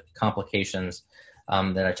some of the complications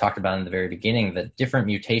that I talked about in the very beginning, that different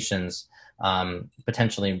mutations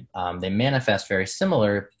potentially, they manifest very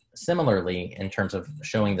similarly in terms of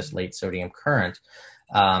showing this late sodium current,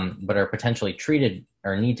 but are potentially treated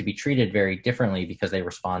or need to be treated very differently because they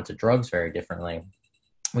respond to drugs very differently.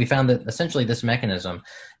 We found that essentially this mechanism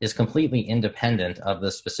is completely independent of the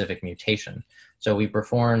specific mutation. So we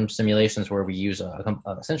performed simulations where we use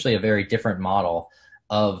essentially a very different model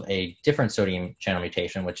of a different sodium channel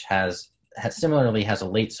mutation, which similarly has a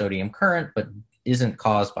late sodium current, but isn't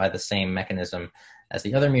caused by the same mechanism as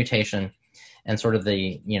the other mutation. And sort of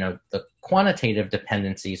the quantitative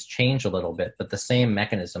dependencies change a little bit, but the same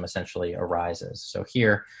mechanism essentially arises. So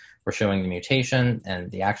here we're showing the mutation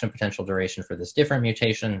and the action potential duration for this different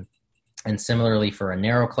mutation. And similarly for a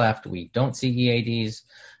narrow cleft, we don't see EADs,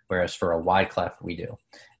 whereas for a wide cleft, we do.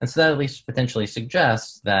 And so that at least potentially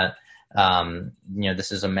suggests that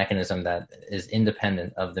this is a mechanism that is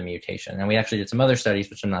independent of the mutation. And we actually did some other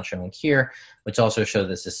studies, which I'm not showing here, which also show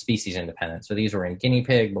this is species independent. So these were in guinea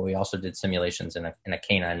pig, but we also did simulations in a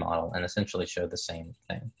canine model and essentially showed the same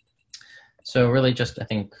thing. So really just, I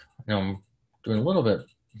think, I'm doing a little bit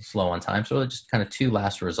slow on time. So really just kind of two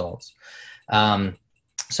last results.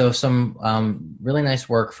 So some really nice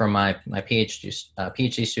work from my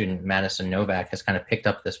PhD student, Madison Novak, has kind of picked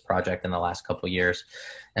up this project in the last couple of years.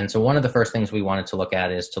 And so one of the first things we wanted to look at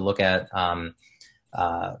is to look at the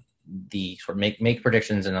sort of make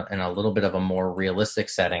predictions in a little bit of a more realistic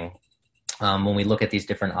setting when we look at these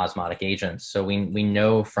different osmotic agents. So we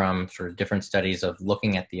know from sort of different studies of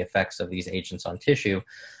looking at the effects of these agents on tissue,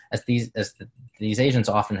 as these agents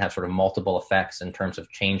often have sort of multiple effects in terms of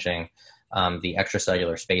changing the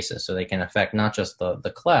extracellular spaces. So they can affect not just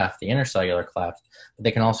the cleft, the intercellular cleft, but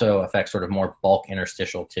they can also affect sort of more bulk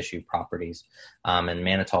interstitial tissue properties, and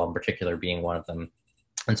mannitol in particular being one of them.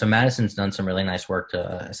 And so Madison's done some really nice work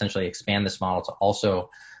to essentially expand this model to also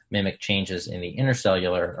mimic changes in the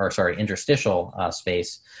interstitial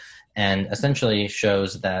space, and essentially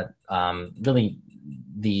shows that really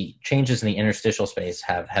the changes in the interstitial space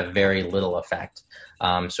have very little effect.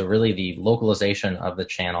 So really the localization of the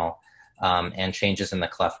channel and changes in the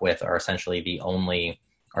cleft width are essentially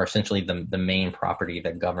the main property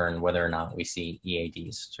that govern whether or not we see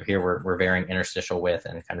EADs. So here we're varying interstitial width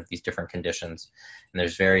and kind of these different conditions, and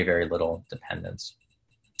there's very, very little dependence.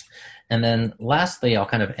 And then lastly, I'll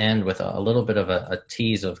kind of end with a little bit of a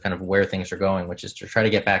tease of kind of where things are going, which is to try to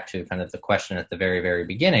get back to kind of the question at the very, very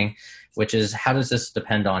beginning, which is how does this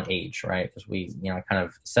depend on age, right? Because we, kind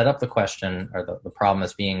of set up the question or the problem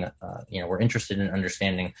as being, we're interested in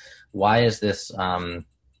understanding why is this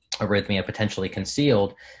arrhythmia potentially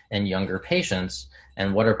concealed in younger patients,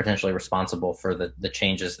 and what are potentially responsible for the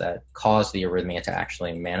changes that cause the arrhythmia to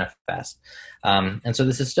actually manifest. And so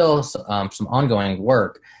this is still some ongoing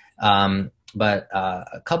work. But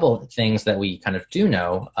a couple of things that we kind of do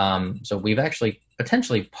know. So we've actually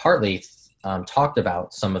potentially partly talked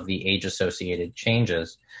about some of the age-associated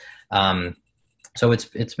changes. So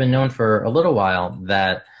it's been known for a little while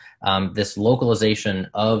that this localization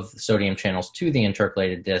of sodium channels to the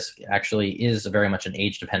intercalated disc actually is very much an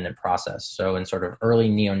age-dependent process. So in sort of early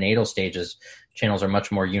neonatal stages, channels are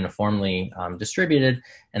much more uniformly distributed,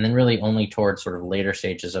 and then really only towards sort of later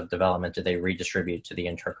stages of development do they redistribute to the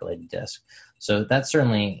intercalated disc. So that's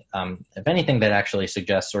certainly, if anything, that actually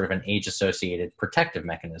suggests sort of an age-associated protective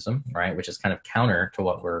mechanism, right, which is kind of counter to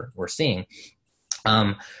what we're seeing.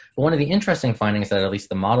 But one of the interesting findings that at least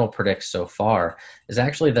the model predicts so far is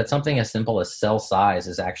actually that something as simple as cell size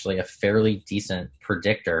is actually a fairly decent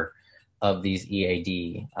predictor of these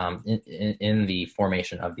EAD in the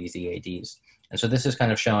formation of these EADs. And so this is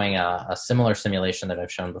kind of showing a similar simulation that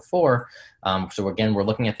I've shown before. So again, we're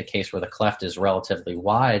looking at the case where the cleft is relatively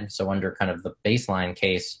wide. So under kind of the baseline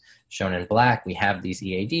case shown in black, we have these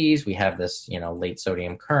EADs, we have this late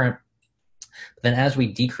sodium current. But then as we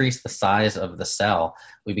decrease the size of the cell,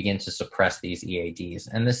 we begin to suppress these EADs.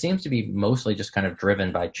 And this seems to be mostly just kind of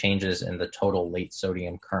driven by changes in the total late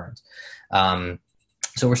sodium current.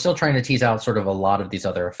 So we're still trying to tease out sort of a lot of these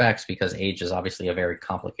other effects, because age is obviously a very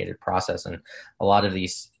complicated process, and a lot of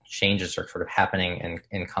these changes are sort of happening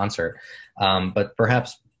in concert. But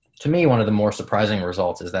perhaps to me, one of the more surprising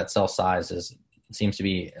results is that cell size seems to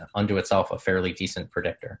be unto itself a fairly decent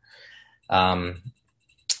predictor. And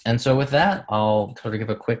so with that, I'll sort of give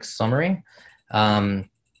a quick summary.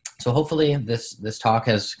 So hopefully this talk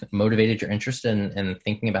has motivated your interest in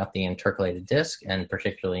thinking about the intercalated disc, and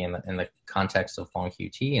particularly in the context of long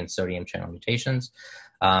QT and sodium channel mutations.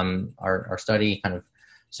 Our study kind of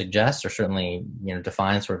suggests, or certainly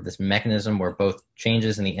defines, sort of this mechanism where both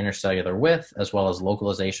changes in the intercellular width as well as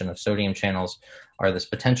localization of sodium channels are this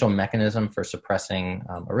potential mechanism for suppressing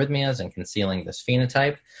arrhythmias and concealing this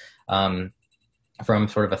phenotype. From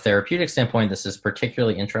sort of a therapeutic standpoint, this is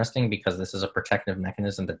particularly interesting because this is a protective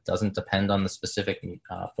mechanism that doesn't depend on the specific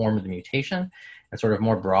form of the mutation, and sort of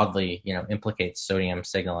more broadly, implicates sodium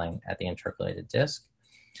signaling at the intercalated disc.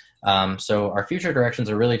 So our future directions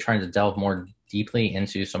are really trying to delve more deeply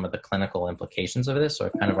into some of the clinical implications of this. So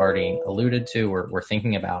I've kind of already alluded to, we're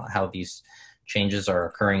thinking about how these changes are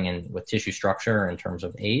occurring with tissue structure in terms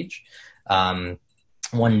of age.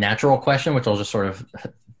 One natural question, which I'll just sort of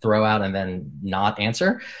throw out and then not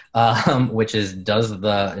answer, which is, does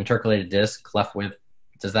the intercalated disc cleft width,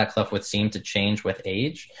 does that cleft width seem to change with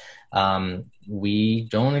age? We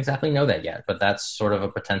don't exactly know that yet, but that's sort of a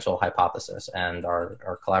potential hypothesis, and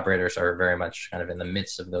our collaborators are very much kind of in the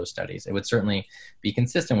midst of those studies. It would certainly be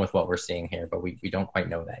consistent with what we're seeing here, but we don't quite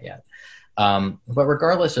know that yet. But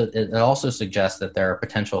regardless, it also suggests that there are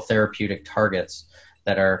potential therapeutic targets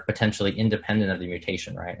that are potentially independent of the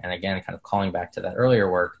mutation, right? And again, kind of calling back to that earlier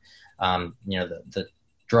work, the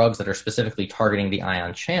drugs that are specifically targeting the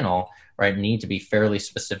ion channel, right, need to be fairly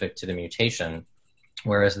specific to the mutation,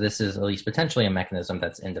 whereas this is at least potentially a mechanism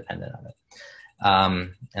that's independent of it.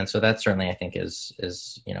 And so that certainly, I think, is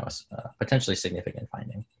a potentially significant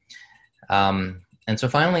finding. And so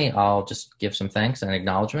finally, I'll just give some thanks and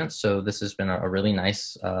acknowledgments. So this has been a really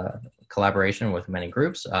nice collaboration with many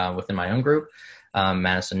groups. Within my own group,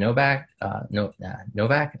 Madison Novak,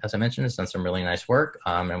 as I mentioned, has done some really nice work.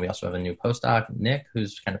 And we also have a new postdoc, Nick,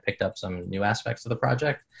 who's kind of picked up some new aspects of the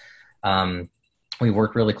project. We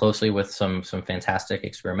worked really closely with some fantastic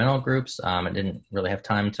experimental groups. I didn't really have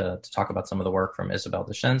time to talk about some of the work from Isabelle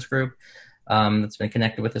Deschen's group that's been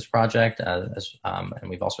connected with this project. And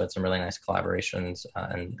we've also had some really nice collaborations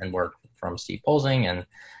and work from Steve Polzing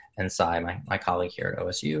and Sai, my colleague here at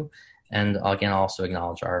OSU. And again, I'll also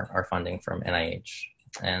acknowledge our funding from NIH.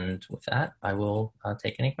 And with that, I will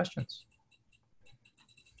take any questions.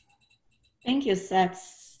 Thank you, Seth.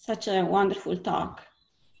 Such a wonderful talk.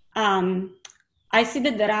 I see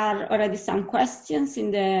that there are already some questions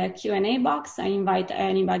in the Q&A box. I invite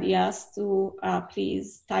anybody else to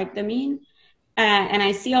please type them in. And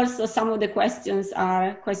I see also some of the questions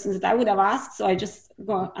are questions that I would have asked. So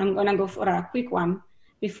I'm going to go for a quick one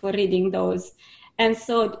before reading those. And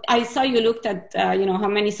so I saw you looked at, how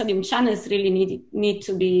many sodium channels really need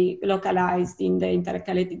to be localized in the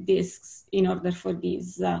intercalated discs in order for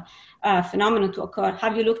these phenomena to occur.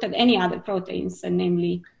 Have you looked at any other proteins, and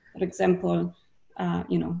namely, for example,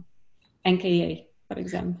 NKA, for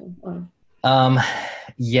example? Or...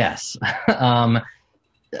 Yes.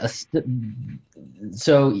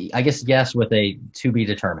 So I guess yes, with a to be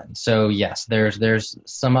determined. So yes, there's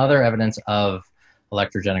some other evidence of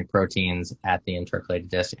electrogenic proteins at the intercalated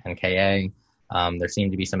disc NKA. There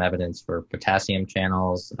seemed to be some evidence for potassium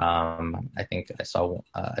channels. I think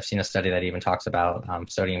I've seen a study that even talks about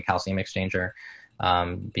sodium calcium exchanger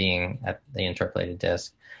being at the intercalated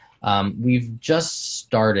disc. We've just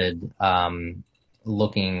started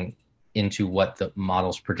looking into what the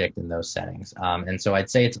models predict in those settings. And so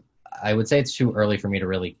I would say it's too early for me to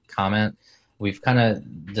really comment. We've kind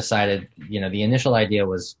of decided, the initial idea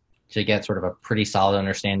was to get sort of a pretty solid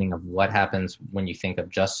understanding of what happens when you think of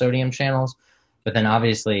just sodium channels. But then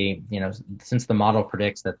obviously, since the model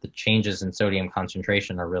predicts that the changes in sodium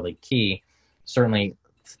concentration are really key, certainly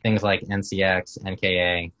things like NCX,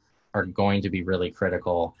 NKA are going to be really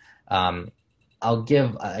critical. I'll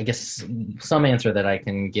give, I guess, some answer that I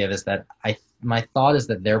can give is that my thought is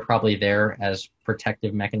that they're probably there as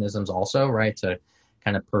protective mechanisms also, right, to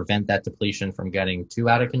kind of prevent that depletion from getting too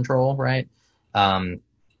out of control, right?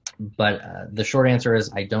 But the short answer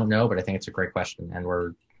is I don't know, but I think it's a great question, and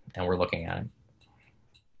we're looking at it.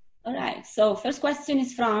 All right. So first question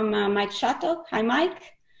is from Mike Shattuck. Hi,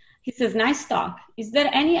 Mike. He says, nice talk. Is there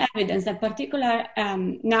any evidence that particular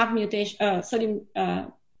NAV mutation, sodium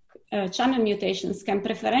channel mutations can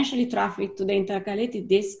preferentially traffic to the intercalated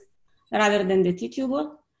disc rather than the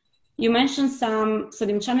T-tubule? You mentioned some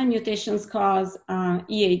sodium channel mutations cause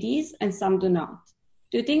EADs and some do not.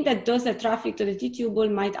 Do you think that those that traffic to the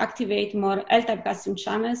T-tubule might activate more L-type calcium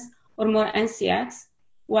channels or more NCX,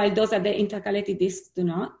 while those at the intercalated disc do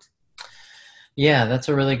not? Yeah, that's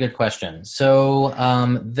a really good question. So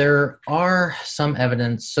there are some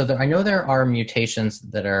evidence. So I know there are mutations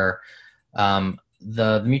that are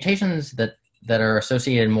the mutations that are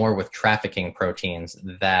associated more with trafficking proteins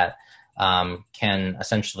that can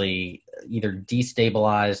essentially either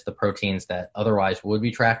destabilize the proteins that otherwise would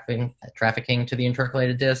be trafficking to the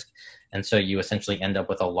intercalated disc, and so you essentially end up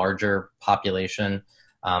with a larger population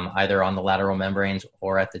either on the lateral membranes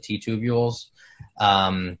or at the T-tubules.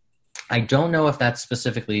 I don't know if that's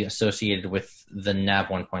specifically associated with the NAV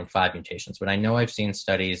 1.5 mutations, but I know I've seen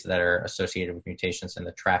studies that are associated with mutations in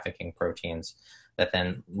the trafficking proteins that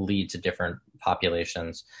then lead to different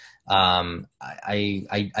populations. I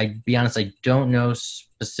be honest, I don't know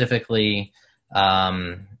specifically.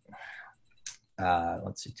 Let's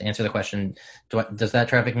see, to answer the question, does that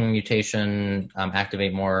trafficking mutation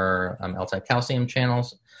activate more L-type calcium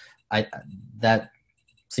channels? That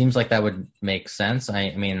seems like that would make sense.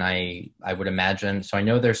 I mean, I would imagine. So I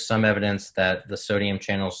know there's some evidence that the sodium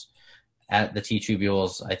channels at the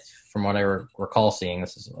T-tubules, from what I recall seeing,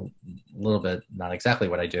 this is a little bit not exactly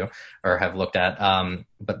what I do or have looked at,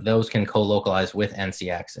 but those can co-localize with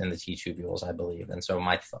NCX in the T-tubules, I believe. And so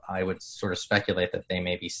I would sort of speculate that they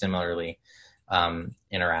may be similarly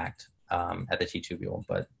interact at the T-tubule,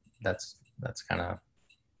 but that's kind of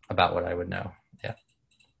about what I would know. Yeah.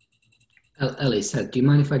 Ellie, Seth, do you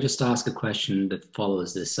mind if I just ask a question that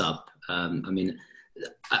follows this up? I mean,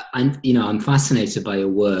 I'm fascinated by your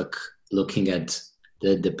work looking at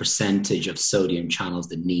the percentage of sodium channels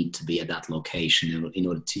that need to be at that location in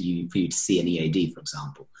order for you to see an EAD, for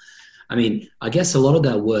example. I mean, I guess a lot of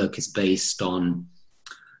that work is based on,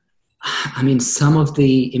 I mean, some of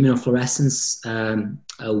the immunofluorescence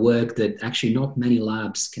work that actually not many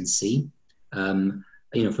labs can see. For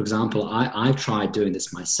example, I've tried doing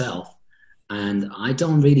this myself, and I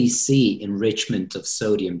don't really see enrichment of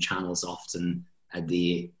sodium channels often at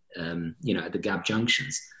the at the gap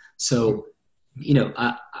junctions. So,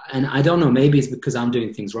 and I don't know, maybe it's because I'm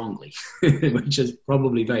doing things wrongly, which is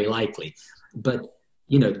probably very likely. But,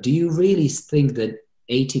 do you really think that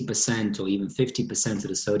 80% or even 50% of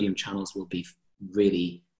the sodium channels will be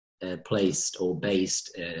really placed or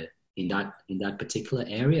based in that particular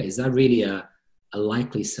area? Is that really a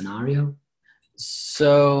likely scenario?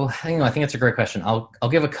 So, I think it's a great question. I'll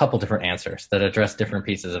give a couple different answers that address different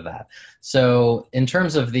pieces of that. So, in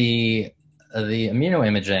terms of the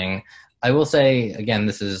immunoimaging, I will say, again,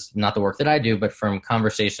 this is not the work that I do, but from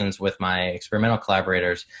conversations with my experimental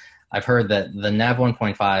collaborators, I've heard that the NAV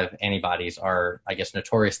 1.5 antibodies are, I guess,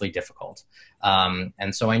 notoriously difficult.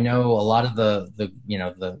 And so I know a lot of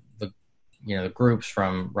the groups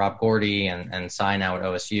from Rob Gordy and Cy now at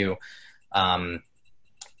OSU,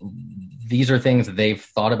 these are things that they've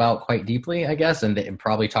thought about quite deeply, I guess, and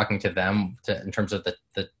probably talking to them in terms of the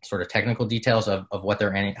sort of technical details of what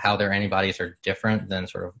how their antibodies are different than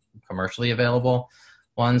sort of commercially available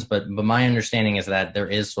ones. But my understanding is that there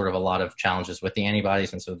is sort of a lot of challenges with the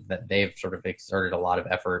antibodies, and so that they've sort of exerted a lot of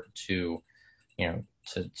effort to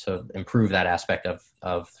improve that aspect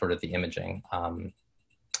of sort of the imaging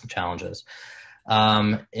challenges.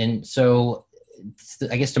 And so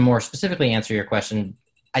I guess to more specifically answer your question,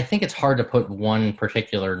 I think it's hard to put one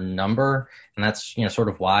particular number, and that's sort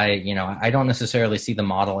of why I don't necessarily see the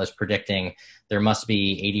model as predicting there must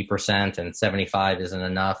be 80% and 75 isn't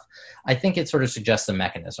enough. I think it sort of suggests a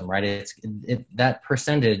mechanism, right? That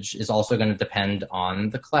percentage is also going to depend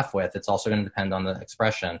on the cleft width. It's also going to depend on the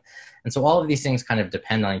expression, and so all of these things kind of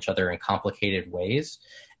depend on each other in complicated ways.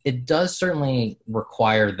 It does certainly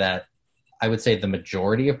require that I would say the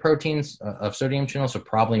majority of proteins of sodium channels, so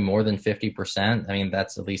probably more than 50%. I mean,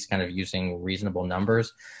 that's at least kind of using reasonable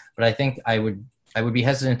numbers. But I think I would be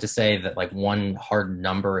hesitant to say that like one hard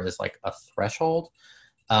number is like a threshold.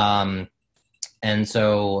 And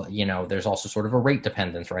so, there's also sort of a rate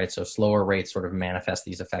dependence, right? So slower rates sort of manifest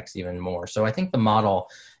these effects even more. So I think the model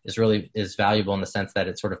is valuable in the sense that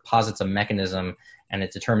it sort of posits a mechanism and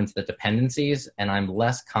it determines the dependencies. And I'm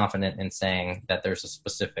less confident in saying that there's a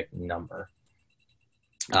specific number.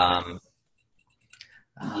 Yeah,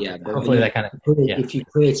 but hopefully that kind of, if you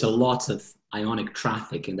create a lot of ionic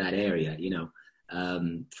traffic in that area,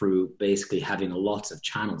 through basically having a lot of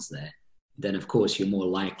channels there, then of course you're more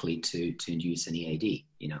likely to induce an EAD,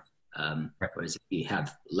 Right. Whereas if you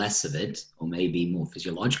have less of it, or maybe more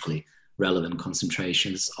physiologically relevant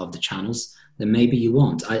concentrations of the channels, then maybe you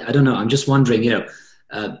won't. I don't know. I'm just wondering,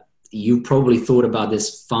 you probably thought about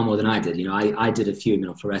this far more than I did. I did a few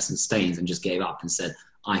immunofluorescent stains and just gave up and said,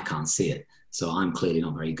 I can't see it. So I'm clearly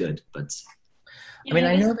not very good. But I mean,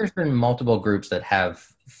 I know there's been multiple groups that have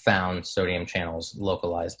found sodium channels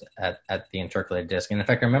localized at the intercalated disc. And in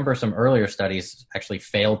fact, I remember some earlier studies actually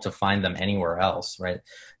failed to find them anywhere else, right?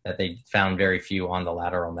 That they found very few on the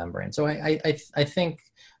lateral membrane. So I think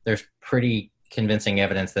there's pretty convincing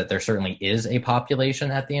evidence that there certainly is a population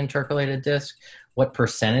at the intercalated disc. What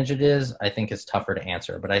percentage it is, I think is tougher to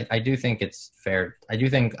answer, but I do think it's fair.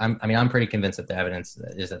 I'm pretty convinced that the evidence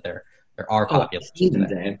is that there are populations. I've seen them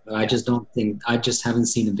there, but yeah. I just haven't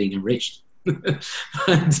seen them being enriched. But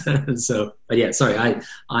yeah, sorry, I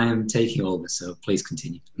am taking over, so please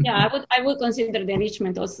continue. Yeah, I would consider the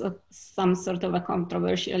enrichment also some sort of a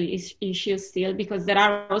controversial issue still, because there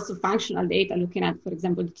are also functional data looking at, for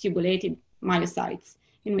example, the tubulated myocytes,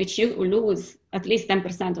 in which you lose at least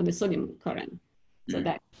 10% of the sodium current. So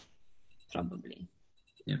that probably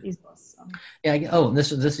is also. Yeah. Oh,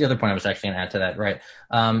 this is the other point I was actually going to add to that, right?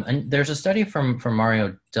 And there's a study from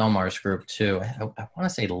Mario Delmar's group too. I want to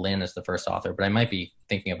say Lynn is the first author, but I might be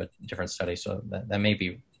thinking of a different study. So that may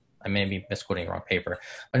be, I may be misquoting the wrong paper.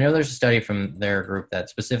 But I know there's a study from their group that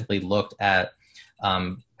specifically looked at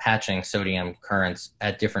patching sodium currents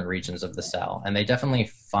at different regions of the cell, and they definitely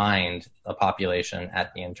find a population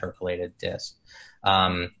at the intercalated disc.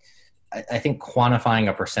 I think quantifying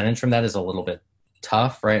a percentage from that is a little bit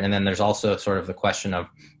tough, right? And then there's also sort of the question of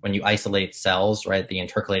when you isolate cells, right? The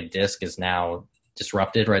intercalated disc is now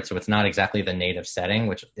disrupted, right? So it's not exactly the native setting,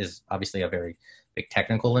 which is obviously a very big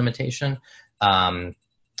technical limitation. But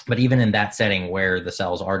even in that setting where the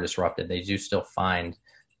cells are disrupted, they do still find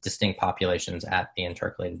distinct populations at the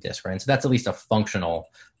intercalated disc, right? And so that's at least a functional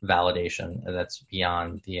validation that's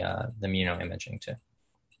beyond the immunoimaging too.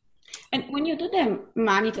 And when you do the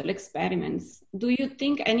mannitol experiments, do you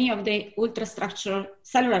think any of the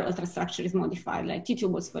cellular ultrastructure is modified, like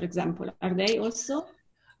T-tubules, for example? Are they also?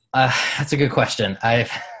 That's a good question. I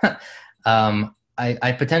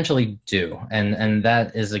potentially do, and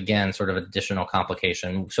that is again sort of additional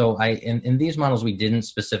complication. So in these models we didn't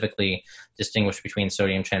specifically distinguish between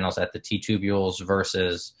sodium channels at the T-tubules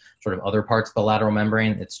versus sort of other parts of the lateral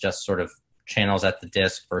membrane. It's just sort of channels at the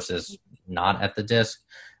disc versus not at the disc.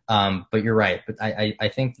 But you're right. But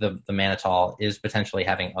I think the mannitol is potentially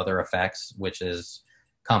having other effects, which is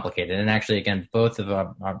complicated. And actually, again, both of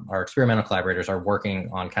our experimental collaborators are working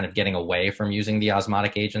on kind of getting away from using the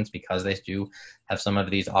osmotic agents because they do have some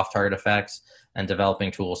of these off-target effects, and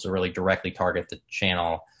developing tools to really directly target the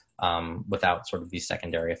channel without sort of these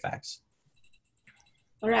secondary effects.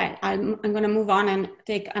 All right. I'm going to move on and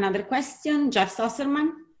take another question. Jeff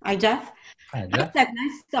Sosserman. Hi, Jeff. Hi, Jeff.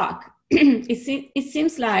 Nice talk. It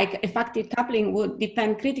seems like effective coupling would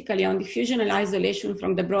depend critically on diffusional isolation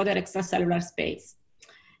from the broader extracellular space.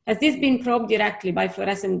 Has this been probed directly by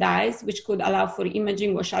fluorescent dyes, which could allow for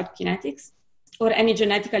imaging washout kinetics, or any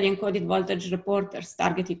genetically encoded voltage reporters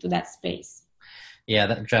targeted to that space?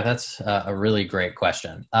 Yeah, Jeff, that's a really great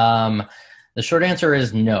question. The short answer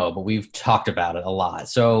is no, but we've talked about it a lot.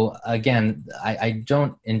 So again, I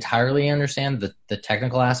don't entirely understand the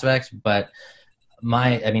technical aspects, but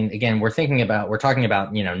again, we're talking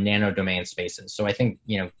about, nano domain spaces. So I think,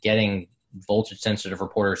 getting voltage sensitive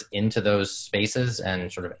reporters into those spaces and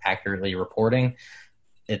sort of accurately reporting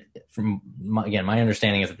it my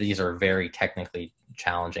understanding is that these are very technically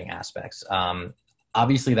challenging aspects.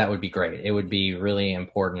 Obviously that would be great. It would be really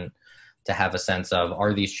important to have a sense of,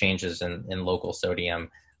 are these changes in local sodium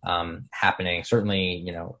happening, certainly,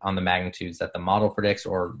 on the magnitudes that the model predicts,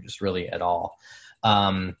 or just really at all.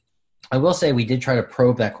 I will say we did try to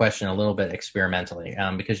probe that question a little bit experimentally,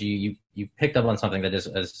 because you picked up on something that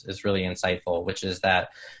is really insightful, which is that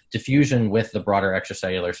diffusion with the broader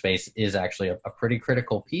extracellular space is actually a pretty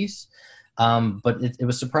critical piece, but it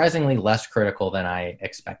was surprisingly less critical than I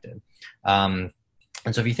expected.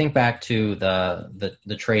 And so if you think back to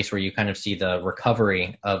the trace where you kind of see the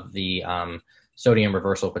recovery of the sodium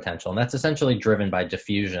reversal potential, and that's essentially driven by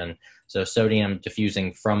diffusion. So sodium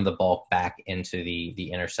diffusing from the bulk back into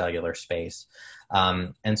the intercellular space.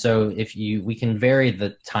 And so we can vary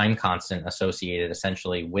the time constant associated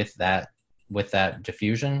essentially with that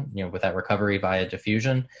diffusion, with that recovery via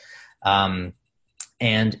diffusion. And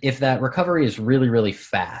if that recovery is really, really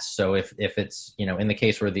fast, so if it's, in the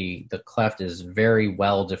case where the cleft is very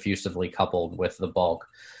well diffusively coupled with the bulk,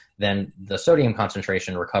 then the sodium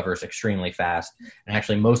concentration recovers extremely fast. And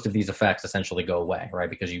actually most of these effects essentially go away, right?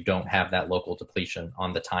 Because you don't have that local depletion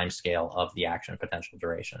on the time scale of the action potential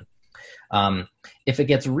duration. If it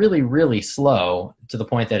gets really, really slow to the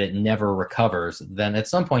point that it never recovers, then at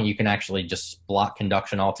some point you can actually just block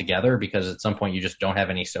conduction altogether, because at some point you just don't have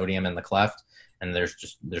any sodium in the cleft, and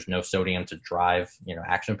there's no sodium to drive,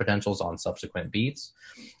 action potentials on subsequent beats.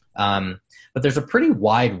 But there's a pretty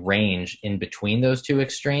wide range in between those two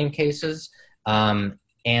extreme cases. And,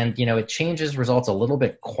 it changes results a little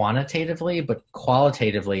bit quantitatively, but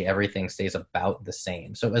qualitatively, everything stays about the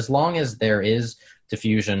same. So as long as there is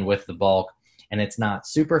diffusion with the bulk, and it's not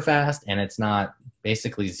super fast, and it's not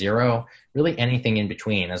basically zero, really anything in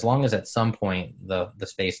between, as long as at some point the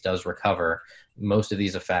space does recover, most of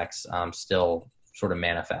these effects still sort of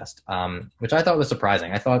manifest, which I thought was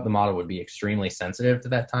surprising. I thought the model would be extremely sensitive to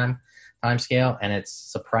that time scale, and it's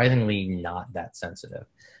surprisingly not that sensitive,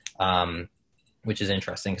 which is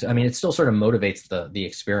interesting. So, I mean, it still sort of motivates the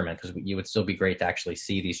experiment, because you would still be great to actually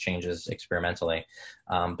see these changes experimentally.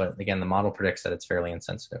 But again, the model predicts that it's fairly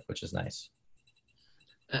insensitive, which is nice.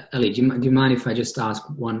 Ellie, do you mind if I just ask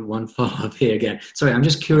one follow-up here again? Sorry, I'm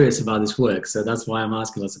just curious about this work, so that's why I'm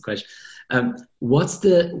asking lots of questions.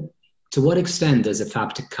 To what extent does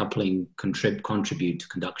apoptic coupling contribute to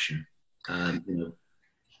conduction?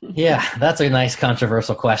 Yeah, that's a nice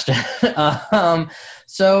controversial question.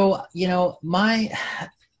 So, I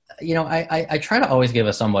try to always give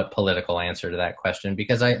a somewhat political answer to that question,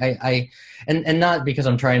 because and not because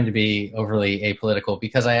I'm trying to be overly apolitical,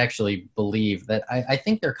 because I actually believe that I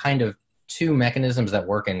think they're kind of two mechanisms that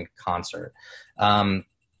work in concert. My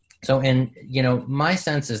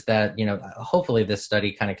sense is that, hopefully this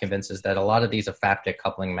study kind of convinces that a lot of these apoptic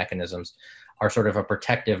coupling mechanisms are sort of a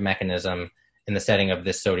protective mechanism in the setting of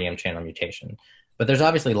this sodium channel mutation. But there's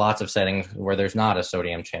obviously lots of settings where there's not a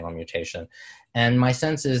sodium channel mutation. And my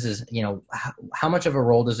sense is how much of a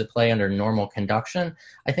role does it play under normal conduction?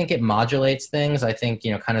 I think it modulates things. I think,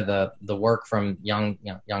 kind of the work from young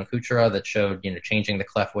Kuchera that showed, changing the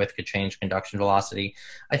cleft width could change conduction velocity.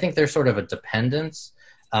 I think there's sort of a dependence.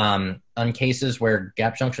 On cases where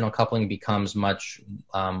gap junctional coupling becomes much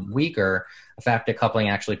weaker, apoptic coupling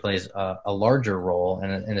actually plays a larger role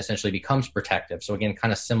and essentially becomes protective. So again,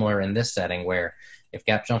 kind of similar in this setting, where if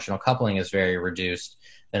gap junctional coupling is very reduced,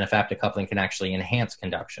 then apoptic coupling can actually enhance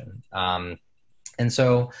conduction. And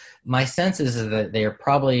so my sense is that they are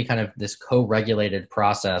probably kind of this co-regulated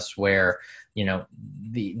process where,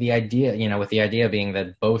 the idea, with the idea being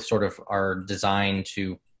that both sort of are designed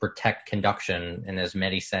to protect conduction in as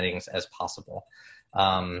many settings as possible.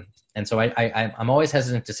 And so I'm always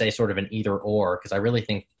hesitant to say sort of an either or, because I really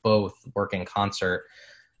think both work in concert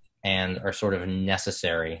and are sort of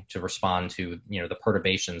necessary to respond to, the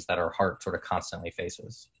perturbations that our heart sort of constantly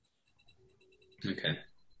faces. Okay,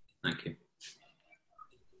 thank you.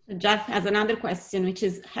 Jeff has another question, which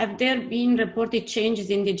is, have there been reported changes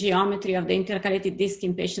in the geometry of the intercalated disc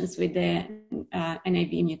in patients with the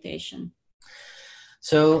NAB mutation?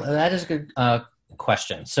 So that is a good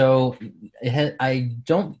question. So it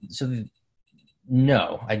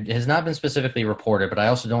has not been specifically reported, but I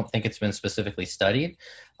also don't think it's been specifically studied.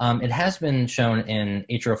 It has been shown in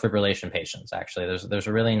atrial fibrillation patients, actually. There's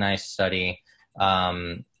a really nice study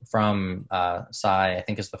from Sai, I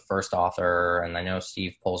think is the first author, and I know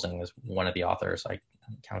Steve Polzing is one of the authors. I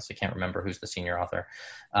honestly can't remember who's the senior author.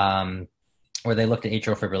 Where they looked at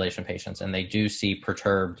atrial fibrillation patients, and they do see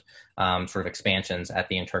perturbed sort of expansions at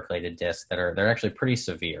the intercalated disc they're actually pretty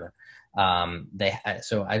severe.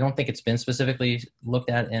 So I don't think it's been specifically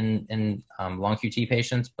looked at in long QT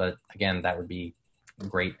patients, but again, that would be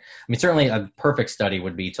great. I mean, certainly a perfect study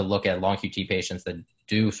would be to look at long QT patients that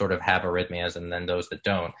do sort of have arrhythmias, and then those that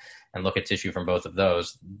don't, and look at tissue from both of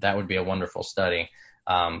those. That would be a wonderful study,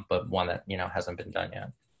 but one that hasn't been done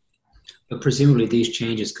yet. But presumably these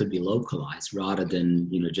changes could be localized rather than,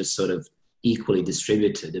 just sort of equally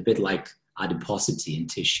distributed, a bit like adiposity in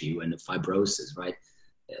tissue and fibrosis, right?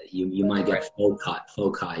 You might get foci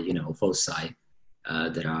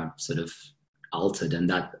that are sort of altered, and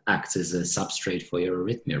that acts as a substrate for your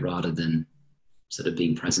arrhythmia rather than sort of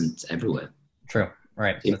being present everywhere. True,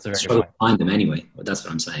 right. That's a very good point. Find them anyway, but that's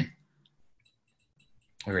what I'm saying.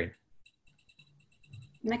 Agreed.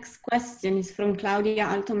 Next question is from Claudia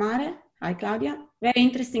Altomare. Hi, Claudia. Very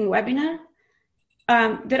interesting webinar.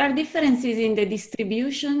 There are differences in the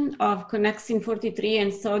distribution of connexin 43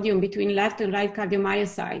 and sodium between left and right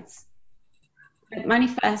cardiomyocytes that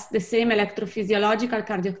manifest the same electrophysiological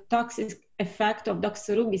cardiotoxic effect of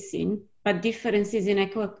doxorubicin, but differences in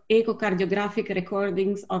echocardiographic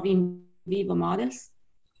recordings of in vivo models.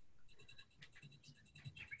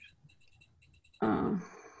 Uh,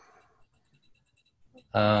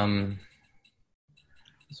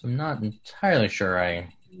 So I'm not entirely sure I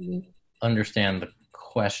understand the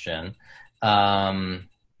question.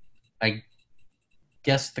 I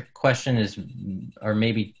guess the question is, or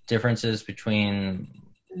maybe differences between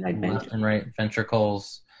right left ventricle. and right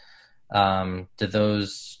ventricles. Do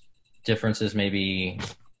those differences maybe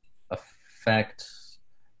affect?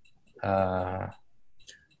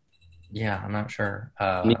 Yeah, I'm not sure.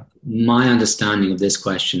 My understanding of this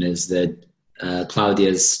question is that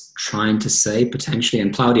Claudia's trying to say potentially,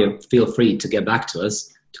 and Claudia, feel free to get back to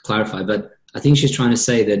us to clarify, but I think she's trying to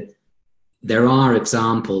say that there are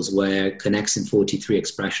examples where connexin 43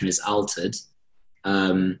 expression is altered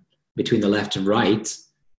between the left and right,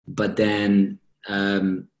 but then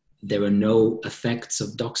there are no effects of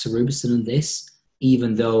doxorubicin on this,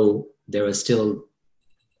 even though there are still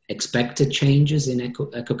expected changes in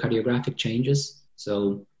echocardiographic changes.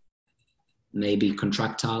 So maybe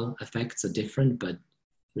contractile effects are different, but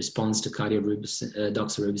response to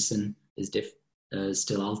doxorubicin is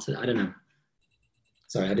still altered. I don't know.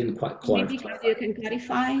 Sorry, I didn't quite clarify. Maybe Claudia can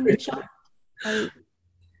clarify in the chat.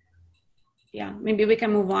 Yeah, maybe we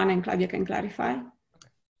can move on and Claudia can clarify.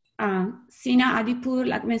 Sina Adipur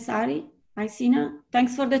Latmesari. Hi, Sina.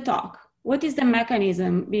 Thanks for the talk. What is the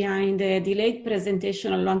mechanism behind the delayed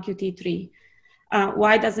presentation of long QT3?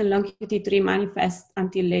 Why doesn't long QT3 manifest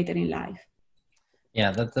until later in life?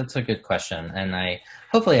 Yeah, that's a good question, and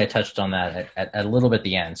hopefully I touched on that at a little bit at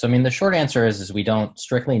the end. So, I mean, the short answer is we don't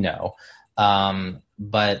strictly know,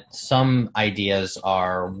 but some ideas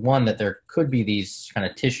are, one, that there could be these kind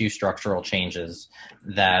of tissue structural changes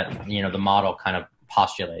that, you know, the model kind of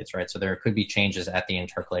postulates, right? So there could be changes at the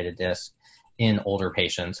intercalated disc in older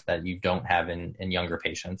patients that you don't have in younger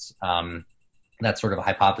patients. That's sort of a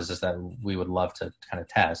hypothesis that we would love to kind of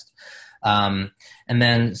test. And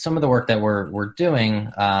then some of the work that we're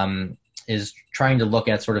doing is trying to look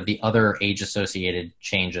at sort of the other age-associated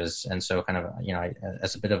changes. And so kind of, you know,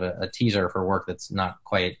 as a bit of a teaser for work that's not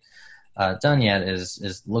quite done yet,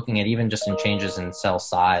 is looking at even just in changes in cell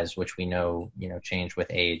size, which we know, you know, change with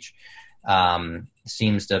age,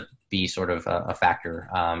 seems to be sort of a factor.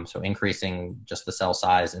 So increasing just the cell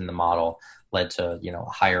size in the model led to, you know,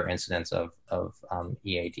 a higher incidence of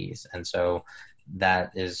EADs. And so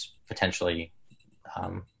that is potentially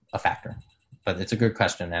a factor. But it's a good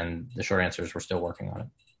question, and the short answer is we're still working on it.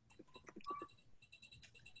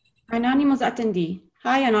 Anonymous attendee.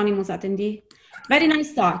 Hi, anonymous attendee. Very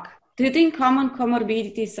nice talk. Do you think common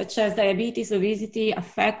comorbidities such as diabetes, obesity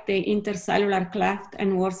affect the intercellular cleft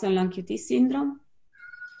and worsen long QT syndrome?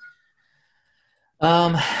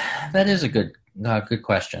 That is a good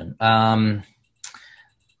question. You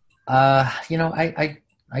know,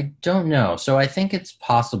 I don't know. So I think it's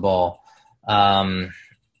possible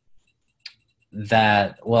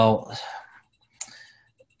that, well,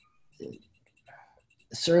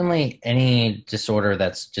 certainly any disorder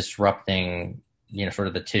that's disrupting, you know, sort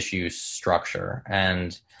of the tissue structure.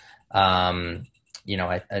 And, you know,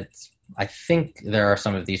 I think there are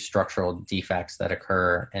some of these structural defects that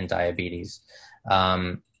occur in diabetes.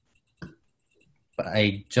 But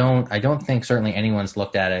I don't think certainly anyone's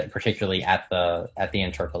looked at it particularly at the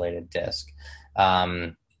intercalated disc.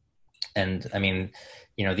 And I mean,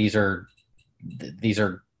 you know,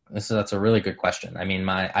 that's a really good question. I mean,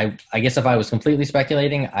 I guess if I was completely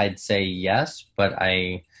speculating, I'd say yes, but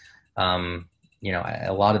you know,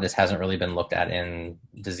 a lot of this hasn't really been looked at in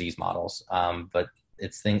disease models. But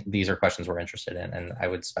these are questions we're interested in, and I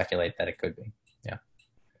would speculate that it could be. Yeah.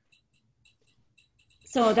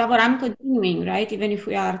 So that what I'm continuing, right? Even if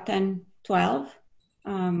we are 10, 12,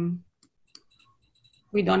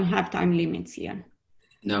 we don't have time limits here.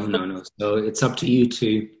 No. So it's up to you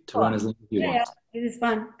to run as long as you want. Yeah, this is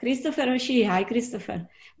fun. Christopher Oshii. Hi, Christopher.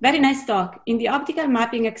 Very nice talk. In the optical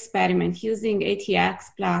mapping experiment using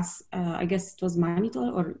ATX plus, I guess it was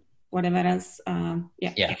mannitol or whatever else.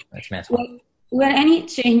 Yeah, that's mannitol. Were any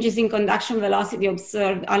changes in conduction velocity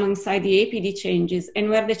observed alongside the APD changes, and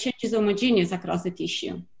were the changes homogeneous across the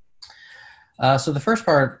tissue? So the first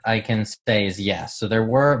part I can say is yes. So there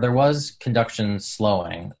was conduction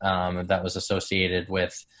slowing that was associated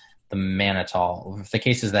with the mannitol, the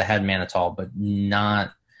cases that had mannitol, but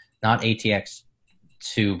not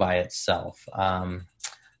ATX2 by itself. I'm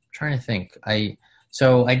trying to think.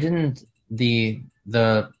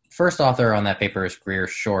 The first author on that paper is Greer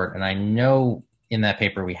Short, and I know in that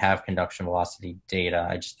paper we have conduction velocity data.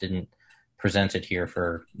 I just didn't present it here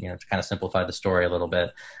for, you know, to kind of simplify the story a little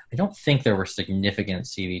bit. I don't think there were significant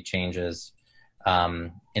CV changes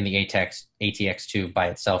in the ATX2 by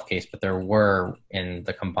itself case, but there were in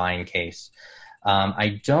the combined case.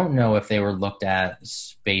 I don't know if they were looked at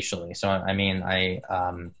spatially. So, I mean, I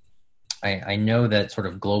know that sort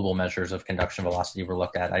of global measures of conduction velocity were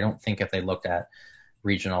looked at. I don't think if they looked at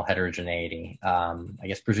regional heterogeneity. I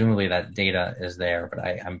guess presumably that data is there, but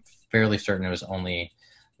I'm fairly certain it was only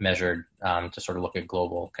measured to sort of look at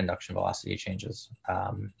global conduction velocity changes.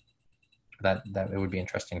 That it would be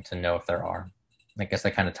interesting to know if there are. I guess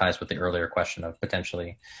that kind of ties with the earlier question of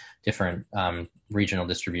potentially different regional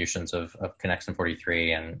distributions of connexin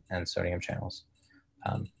 43 and sodium channels.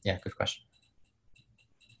 Yeah, good question.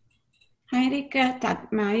 Heinrich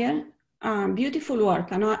Tadmeyer, beautiful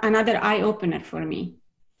work, another eye-opener for me.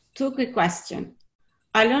 Two quick questions.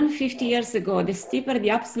 I learned 50 years ago, the steeper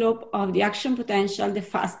the upslope of the action potential, the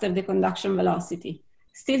faster the conduction velocity.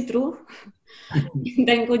 Still true?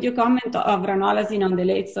 Then could you comment of ranolazine on the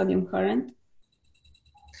late sodium current?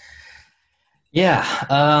 Yeah,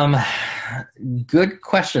 good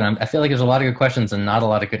question. I feel like there's a lot of good questions and not a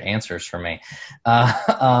lot of good answers for me.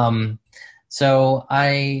 So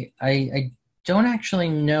I don't actually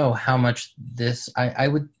know how much this,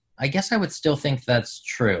 I guess I would still think that's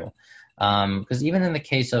true. Because even in the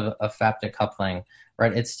case of faptic coupling,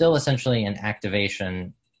 right, it's still essentially an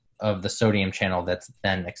activation of the sodium channel that's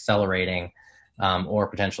then accelerating or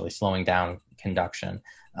potentially slowing down conduction.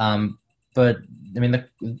 But I mean,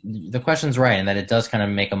 the question's right in that it does kind of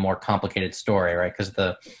make a more complicated story, right? Because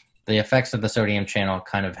the effects of the sodium channel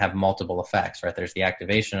kind of have multiple effects, right? There's the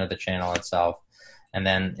activation of the channel itself, and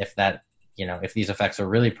then if that, if these effects are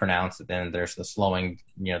really pronounced, then there's the slowing,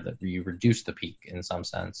 that you reduce the peak in some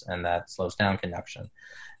sense, and that slows down conduction.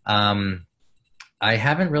 I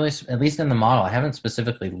haven't really, at least in the model, I haven't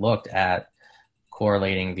specifically looked at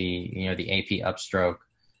correlating the AP upstroke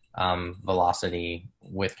velocity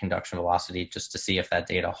with conduction velocity just to see if that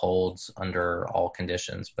data holds under all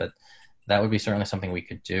conditions. But that would be certainly something we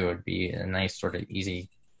could do. It'd be a nice sort of easy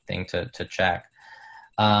thing to check.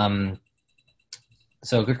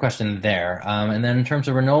 So good question there. And then in terms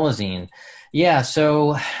of ranolazine, yeah,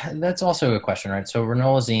 so that's also a question, right? So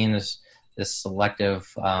ranolazine is this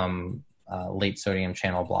selective late sodium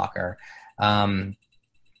channel blocker. I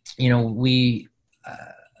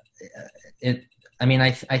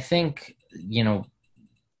think,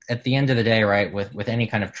 at the end of the day, right, with any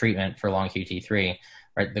kind of treatment for long QT3,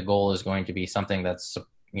 right, the goal is going to be something that's,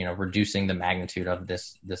 reducing the magnitude of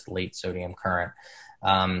this late sodium current.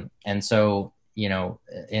 And so, in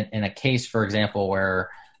a case, for example, where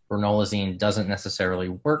ranolazine doesn't necessarily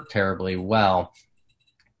work terribly well,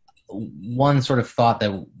 one sort of thought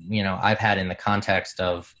that, I've had in the context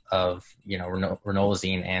of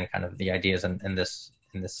ranolazine and kind of the ideas in this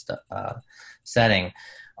setting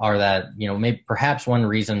are that, maybe perhaps one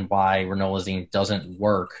reason why ranolazine doesn't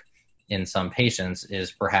work in some patients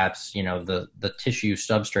is perhaps, the tissue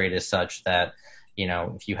substrate is such that,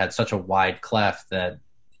 if you had such a wide cleft that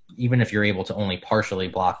even if you're able to only partially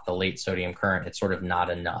block the late sodium current, it's sort of not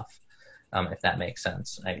enough, if that makes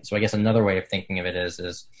sense. So I guess another way of thinking of it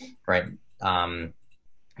is right,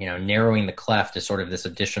 narrowing the cleft is sort of this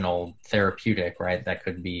additional therapeutic, right, that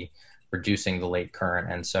could be reducing the late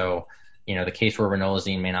current. And so, the case where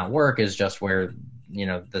ranolazine may not work is just where,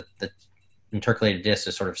 the intercalated disc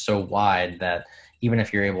is sort of so wide that even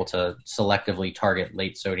if you're able to selectively target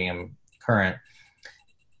late sodium current,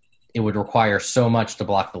 it would require so much to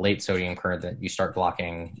block the late sodium current that you start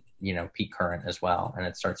blocking, peak current as well, and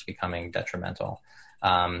it starts becoming detrimental.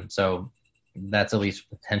 So that's at least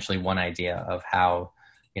potentially one idea of how,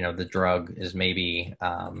 the drug is maybe,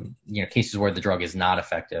 cases where the drug is not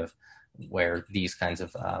effective, where these kinds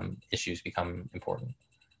of issues become important.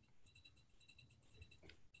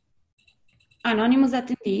 Anonymous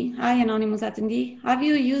attendee. Hi, anonymous attendee. Have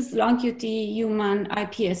you used long QT human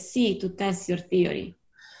iPSC to test your theory?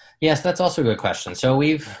 Yes, that's also a good question. So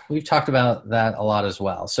we've talked about that a lot as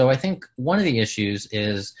well. So I think one of the issues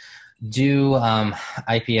is, do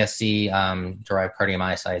iPSC derived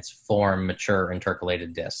cardiomyocytes form mature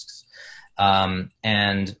intercalated discs?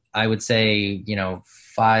 And I would say,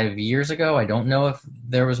 5 years ago, I don't know if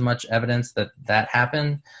there was much evidence that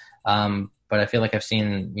happened. But I feel like I've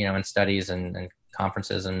seen, in studies and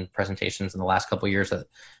conferences and presentations in the last couple of years that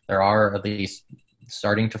there are at least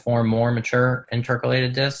starting to form more mature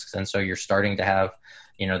intercalated discs. And so you're starting to have,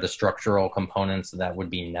 the structural components that would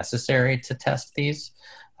be necessary to test these.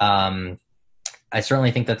 I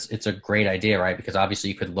certainly think it's a great idea, right? Because obviously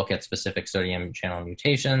you could look at specific sodium channel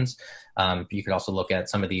mutations. You could also look at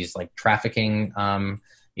some of these like trafficking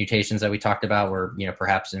mutations that we talked about where,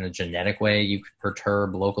 perhaps in a genetic way you could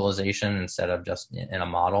perturb localization instead of just in a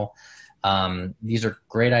model. These are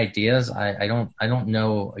great ideas. I don't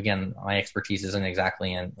know, again, my expertise isn't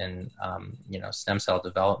exactly in stem cell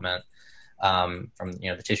development from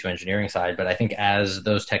the tissue engineering side, but I think as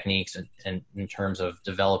those techniques in terms of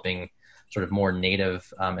developing sort of more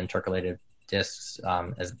native intercalated discs,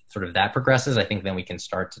 as sort of that progresses, I think then we can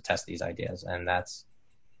start to test these ideas. And that's,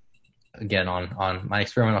 again, on my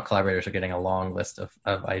experimental collaborators are getting a long list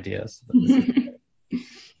of ideas.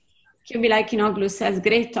 Kubilai says,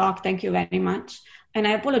 great talk, thank you very much. And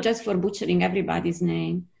I apologize for butchering everybody's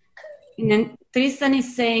name. And then Tristan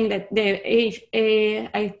is saying that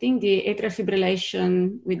I think the atrial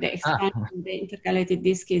fibrillation with the expansion of the intercalated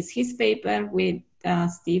disc is his paper with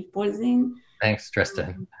Steve Polzin. Thanks,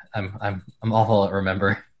 Tristan. I'm awful at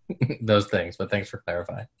remembering those things, but thanks for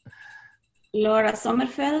clarifying. Laura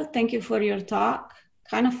Sommerfeld, thank you for your talk.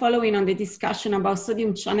 Kind of following on the discussion about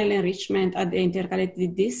sodium channel enrichment at the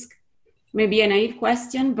intercalated disc. Maybe a naive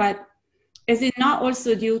question, but is it not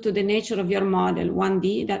also due to the nature of your model,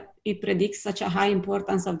 1D, that it predicts such a high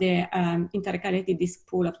importance of the intercalated disc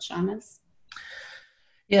pool of channels?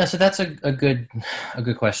 Yeah, so that's a good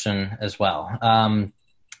question as well.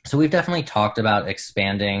 So we've definitely talked about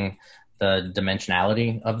expanding the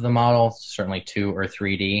dimensionality of the model, certainly 2 or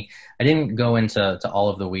 3D. I didn't go into all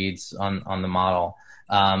of the weeds on the model,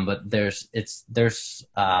 but the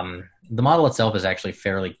model itself is actually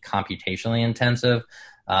fairly computationally intensive.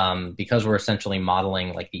 Because we're essentially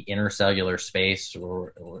modeling like the intercellular space,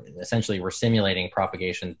 we're simulating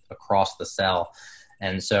propagation across the cell.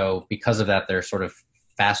 And so because of that, there's sort of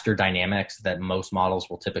faster dynamics that most models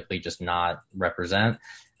will typically just not represent.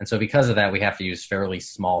 And so because of that, we have to use fairly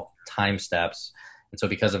small time steps. And so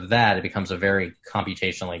because of that, it becomes a very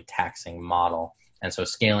computationally taxing model. And so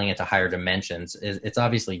scaling it to higher dimensions, it's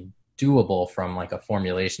obviously doable from like a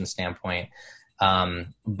formulation standpoint,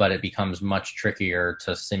 but it becomes much trickier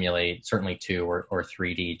to simulate, certainly 2 or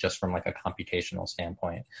 3D, just from like a computational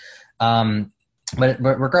standpoint. But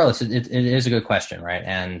regardless, it is a good question, right?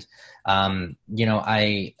 And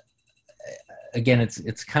again,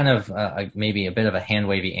 it's kind of maybe a bit of a hand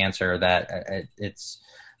wavy answer that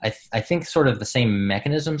I think sort of the same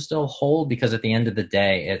mechanism still hold, because at the end of the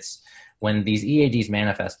day, it's when these EADs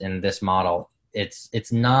manifest in this model,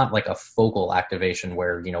 it's not like a focal activation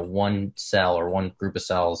where, one cell or one group of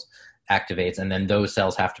cells activates and then those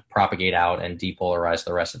cells have to propagate out and depolarize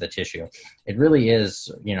the rest of the tissue. It really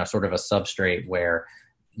is, sort of a substrate where,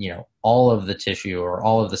 all of the tissue or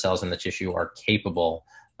all of the cells in the tissue are capable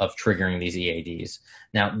of triggering these EADs.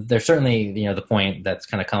 Now, there's certainly, the point that's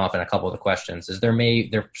kind of come up in a couple of the questions is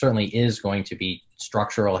there certainly is going to be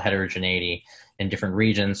structural heterogeneity in different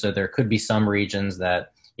regions. So there could be some regions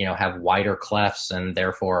that, have wider clefts and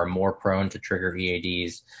therefore are more prone to trigger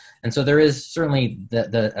EADs. And so there is certainly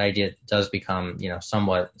the idea does become,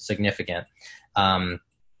 somewhat significant.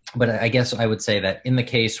 But I guess I would say that in the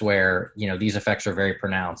case where, these effects are very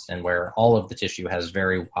pronounced and where all of the tissue has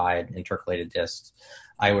very wide intercalated discs,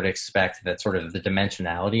 I would expect that sort of the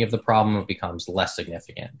dimensionality of the problem becomes less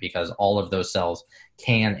significant because all of those cells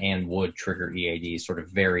can and would trigger EADs sort of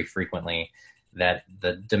very frequently, that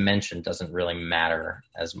the dimension doesn't really matter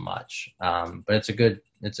as much. But it's a good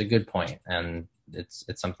point, and it's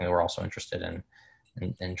something that we're also interested in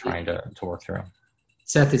trying to work through.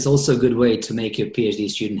 Seth, it's also a good way to make your PhD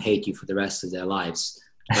student hate you for the rest of their lives.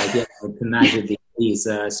 Like, yeah, imagine these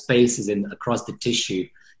spaces across the tissue,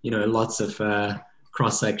 lots of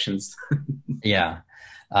cross sections. Yeah.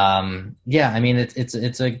 I mean,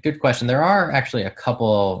 it's a good question. There are actually a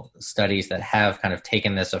couple studies that have kind of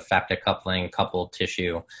taken this effective coupling coupled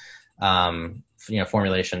tissue,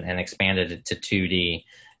 formulation and expanded it to 2D.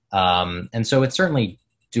 And so it's certainly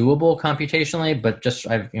doable computationally, but just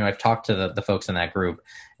I've talked to the folks in that group,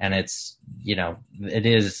 and it's, it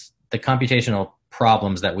is the computational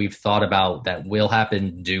problems that we've thought about that will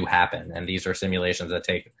happen do happen. And these are simulations that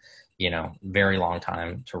take, very long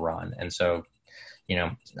time to run. And so,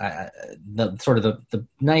 the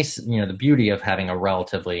nice, the beauty of having a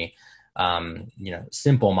relatively,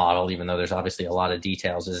 simple model, even though there's obviously a lot of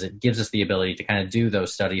details, is it gives us the ability to kind of do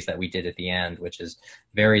those studies that we did at the end, which is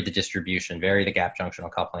vary the distribution, vary the gap junctional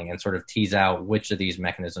coupling, and sort of tease out which of these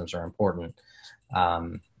mechanisms are important.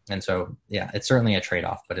 And so, yeah, it's certainly a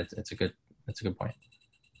trade-off, but it's a good point.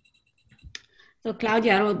 So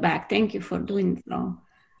Claudia wrote back, thank you for doing so.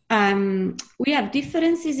 We have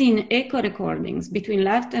differences in echo recordings between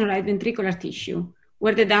left and right ventricular tissue,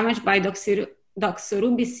 where the damage by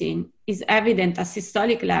doxorubicin is evident at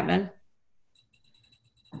systolic level,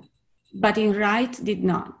 but in right did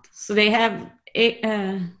not. So they have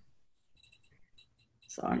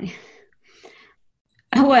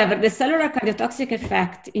However, the cellular cardiotoxic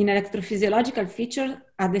effect in electrophysiological features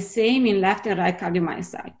are the same in left and right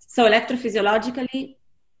cardiomyocytes. So electrophysiologically,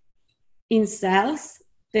 in cells,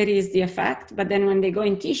 there is the effect, but then when they go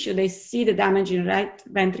in tissue, they see the damage in right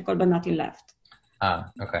ventricle, but not in left. Ah,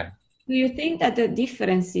 okay. Do you think that the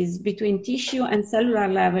differences between tissue and cellular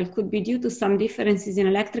level could be due to some differences in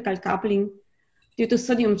electrical coupling due to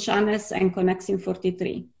sodium channels and connexin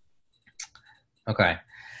 43? Okay.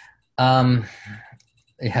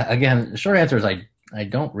 Yeah, again, the short answer is I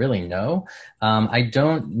don't really know. I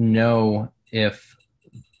don't know if,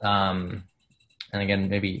 and again,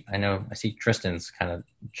 maybe I see Tristan's kind of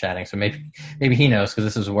chatting, so maybe he knows, because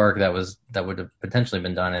this is work that would have potentially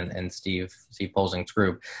been done in Steve Polzing's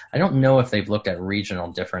group. I don't know if they've looked at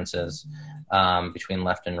regional differences between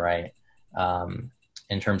left and right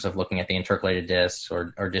in terms of looking at the intercalated discs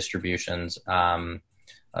or distributions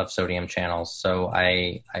of sodium channels. So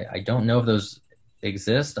I don't know if those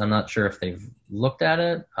exist. I'm not sure if they've looked at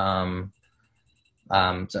it. So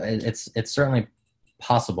it's certainly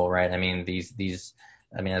possible, right? I mean, these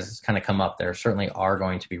I mean, as it's kind of come up, there certainly are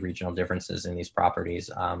going to be regional differences in these properties,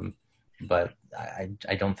 but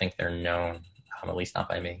I don't think they're known, at least not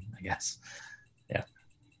by me, I guess. Yeah.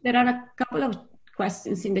 There are a couple of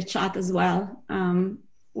questions in the chat as well.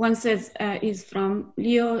 One says is from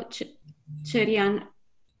Leo Cherian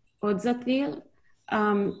Ozatil.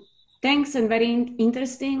 Thanks, and very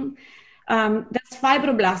interesting. Do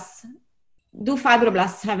fibroblasts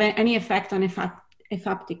have any effect on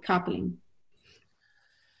apoptic coupling?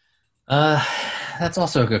 That's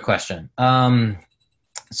also a good question.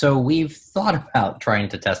 So we've thought about trying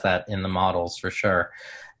to test that in the models for sure,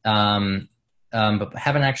 but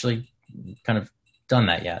haven't actually kind of done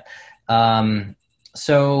that yet.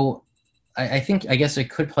 So I guess it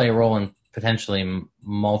could play a role in potentially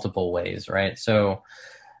multiple ways, right? So,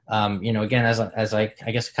 again, as I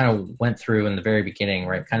guess kind of went through in the very beginning,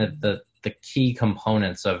 right, kind of the key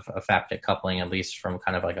components of haptic coupling, at least from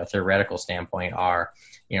kind of like a theoretical standpoint, are,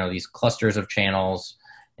 these clusters of channels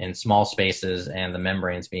in small spaces and the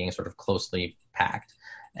membranes being sort of closely packed.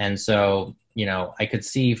 And so, I could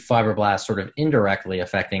see fibroblasts sort of indirectly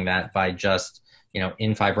affecting that by just,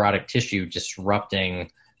 in fibrotic tissue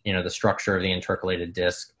disrupting, the structure of the intercalated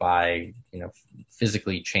disc by,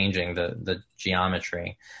 physically changing the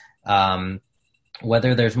geometry.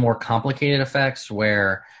 Whether there's more complicated effects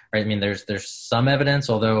where, right, I mean, there's some evidence,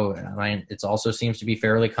 although it also seems to be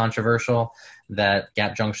fairly controversial, that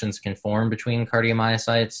gap junctions can form between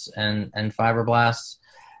cardiomyocytes and fibroblasts.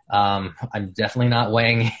 I'm definitely not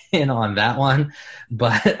weighing in on that one,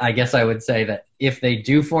 but I guess I would say that if they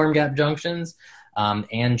do form gap junctions,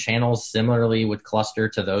 and channels similarly would cluster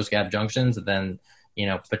to those gap junctions, then,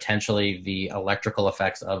 potentially the electrical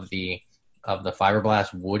effects of the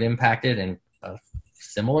fibroblast would impact it in a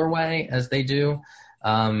similar way as they do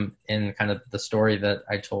in kind of the story that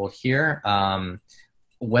I told here.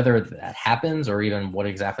 Whether that happens or even what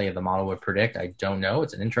exactly the model would predict, I don't know.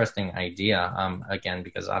 It's an interesting idea, again,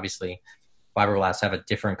 because obviously fibroblasts have a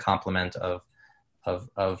different complement of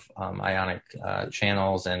ionic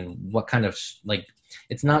channels, and what kind of, like,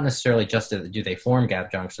 it's not necessarily just do they form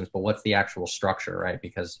gap junctions, but what's the actual structure, right?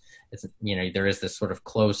 Because it's, there is this sort of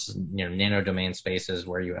close, nanodomain spaces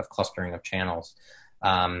where you have clustering of channels.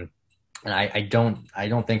 And I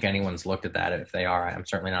don't think anyone's looked at that. If they are, I'm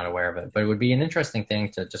certainly not aware of it, but it would be an interesting thing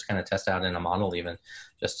to just kind of test out in a model, even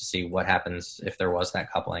just to see what happens if there was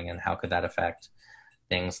that coupling, and how could that affect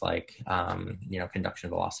things like, conduction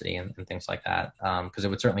velocity and things like that. Because it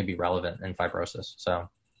would certainly be relevant in fibrosis. So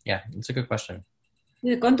yeah, it's a good question.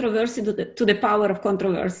 The controversy to the power of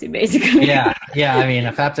controversy, basically. Yeah. I mean,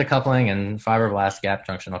 haptic coupling and fibroblast gap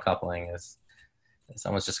junctional coupling is,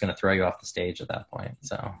 someone's just going to throw you off the stage at that point.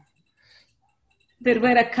 So there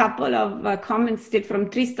were a couple of comments still from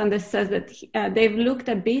Tristan that says that they've looked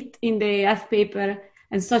a bit in the F paper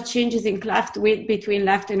and saw changes in cleft width between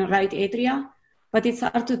left and right atria, but it's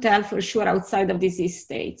hard to tell for sure outside of disease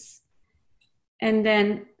states. And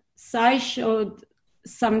then Sai showed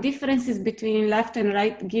some differences between left and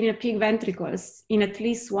right guinea pig ventricles in at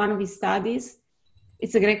least one of his studies.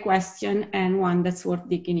 It's a great question and one that's worth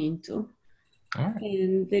digging into. Right.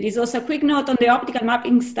 And there is also a quick note on the optical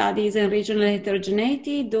mapping studies and regional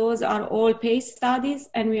heterogeneity. Those are all PACE studies,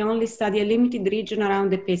 and we only study a limited region around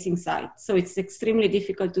the pacing site. So it's extremely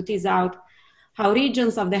difficult to tease out how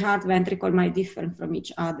regions of the heart ventricle might differ from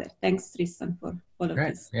each other. Thanks, Tristan, for all of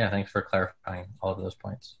this. Yeah, thanks for clarifying all of those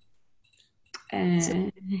points.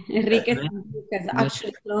 Enrique has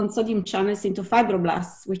actually cloned sodium channels into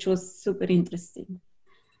fibroblasts, which was super interesting.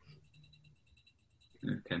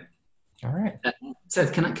 Okay. All right.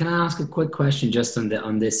 Seth, can I ask a quick question just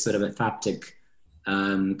on this sort of apoptic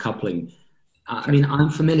coupling? I Sure. mean, I'm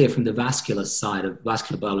familiar from the vascular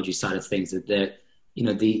biology side of things that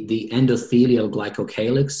the endothelial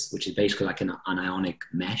glycocalyx, which is basically like an ionic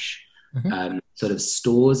mesh, Hmm. sort of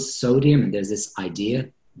stores sodium, and there's this idea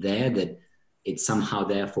there that it somehow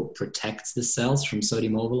therefore protects the cells from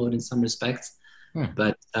sodium overload in some respects. Hmm.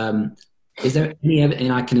 But is there any evidence,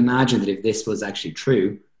 and I can imagine that if this was actually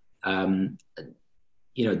true, um,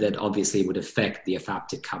 that obviously would affect the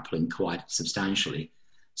apoptic coupling quite substantially.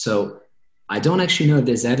 So I don't actually know if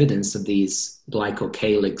there's evidence of these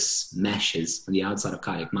glycocalyx meshes on the outside of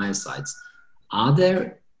cardiac myocytes. Are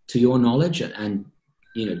there, to your knowledge? And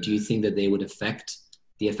do you think that they would affect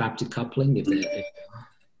the apoptic coupling if they?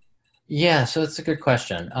 Yeah, so it's a good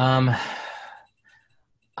question. I'm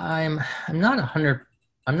not 100.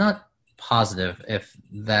 I'm not positive if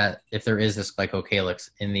there is this glycocalyx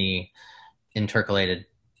in the intercalated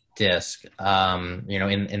disc,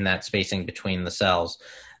 in that spacing between the cells.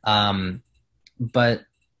 But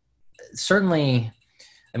certainly,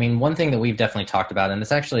 I mean, one thing that we've definitely talked about, and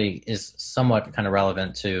this actually is somewhat kind of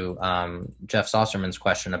relevant to Jeff Saucerman's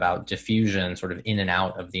question about diffusion sort of in and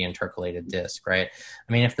out of the intercalated disc, right?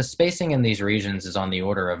 I mean, if the spacing in these regions is on the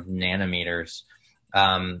order of nanometers,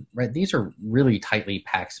 right, these are really tightly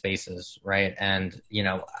packed spaces, right? And,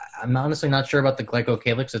 I'm honestly not sure about the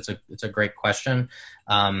glycocalyx. It's a great question.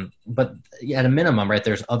 But at a minimum, right,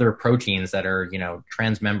 there's other proteins that are,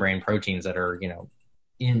 transmembrane proteins that are,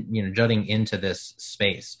 jutting into this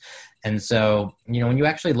space. And so, when you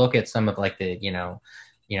actually look at some of like the,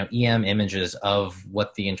 EM images of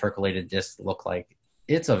what the intercalated discs look like,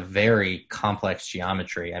 it's a very complex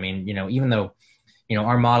geometry. I mean, even though,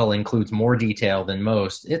 our model includes more detail than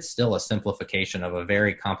most, it's still a simplification of a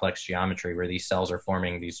very complex geometry where these cells are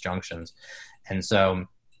forming these junctions. And so,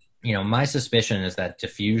 my suspicion is that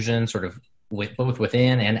diffusion sort of both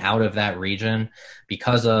within and out of that region,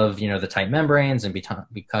 because of the tight membranes and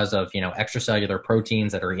because of extracellular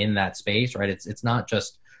proteins that are in that space, right? It's not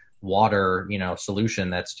just water solution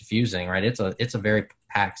that's diffusing, right? It's a very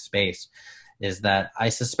packed space. Is that I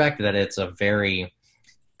suspect that it's a very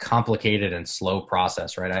complicated and slow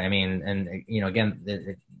process, right? I mean, and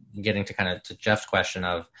again, getting to kind of to Jeff's question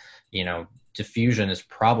of diffusion is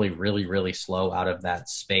probably really, really slow out of that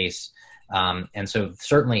space. And so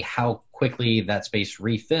certainly how quickly that space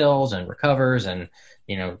refills and recovers and,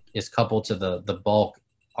 is coupled to the bulk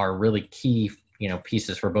are really key,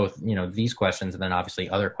 pieces for both, these questions and then obviously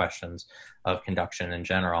other questions of conduction in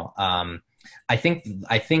general. I think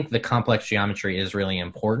the complex geometry is really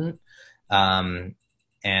important.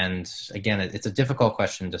 And again, it's a difficult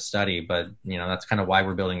question to study, but that's kind of why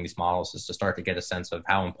we're building these models, is to start to get a sense of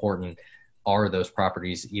how important are those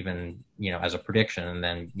properties even, as a prediction, and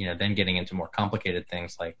then, then getting into more complicated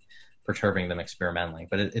things like perturbing them experimentally.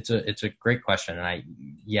 But it's a great question. And I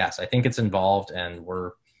think it's involved, and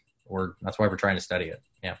that's why we're trying to study it.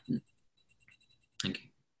 Yeah. Thank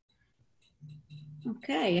you.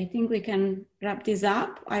 Okay, I think we can wrap this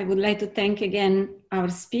up. I would like to thank again our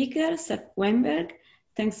speaker, Seth Weinberg.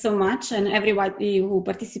 Thanks so much, and everybody who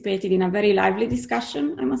participated in a very lively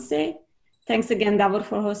discussion, I must say. Thanks again, Davor,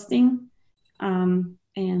 for hosting.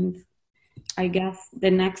 And I guess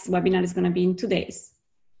the next webinar is going to be in 2 days.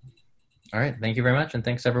 All right. Thank you very much. And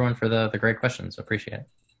thanks everyone for the great questions. Appreciate it.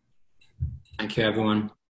 Thank you,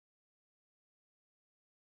 everyone.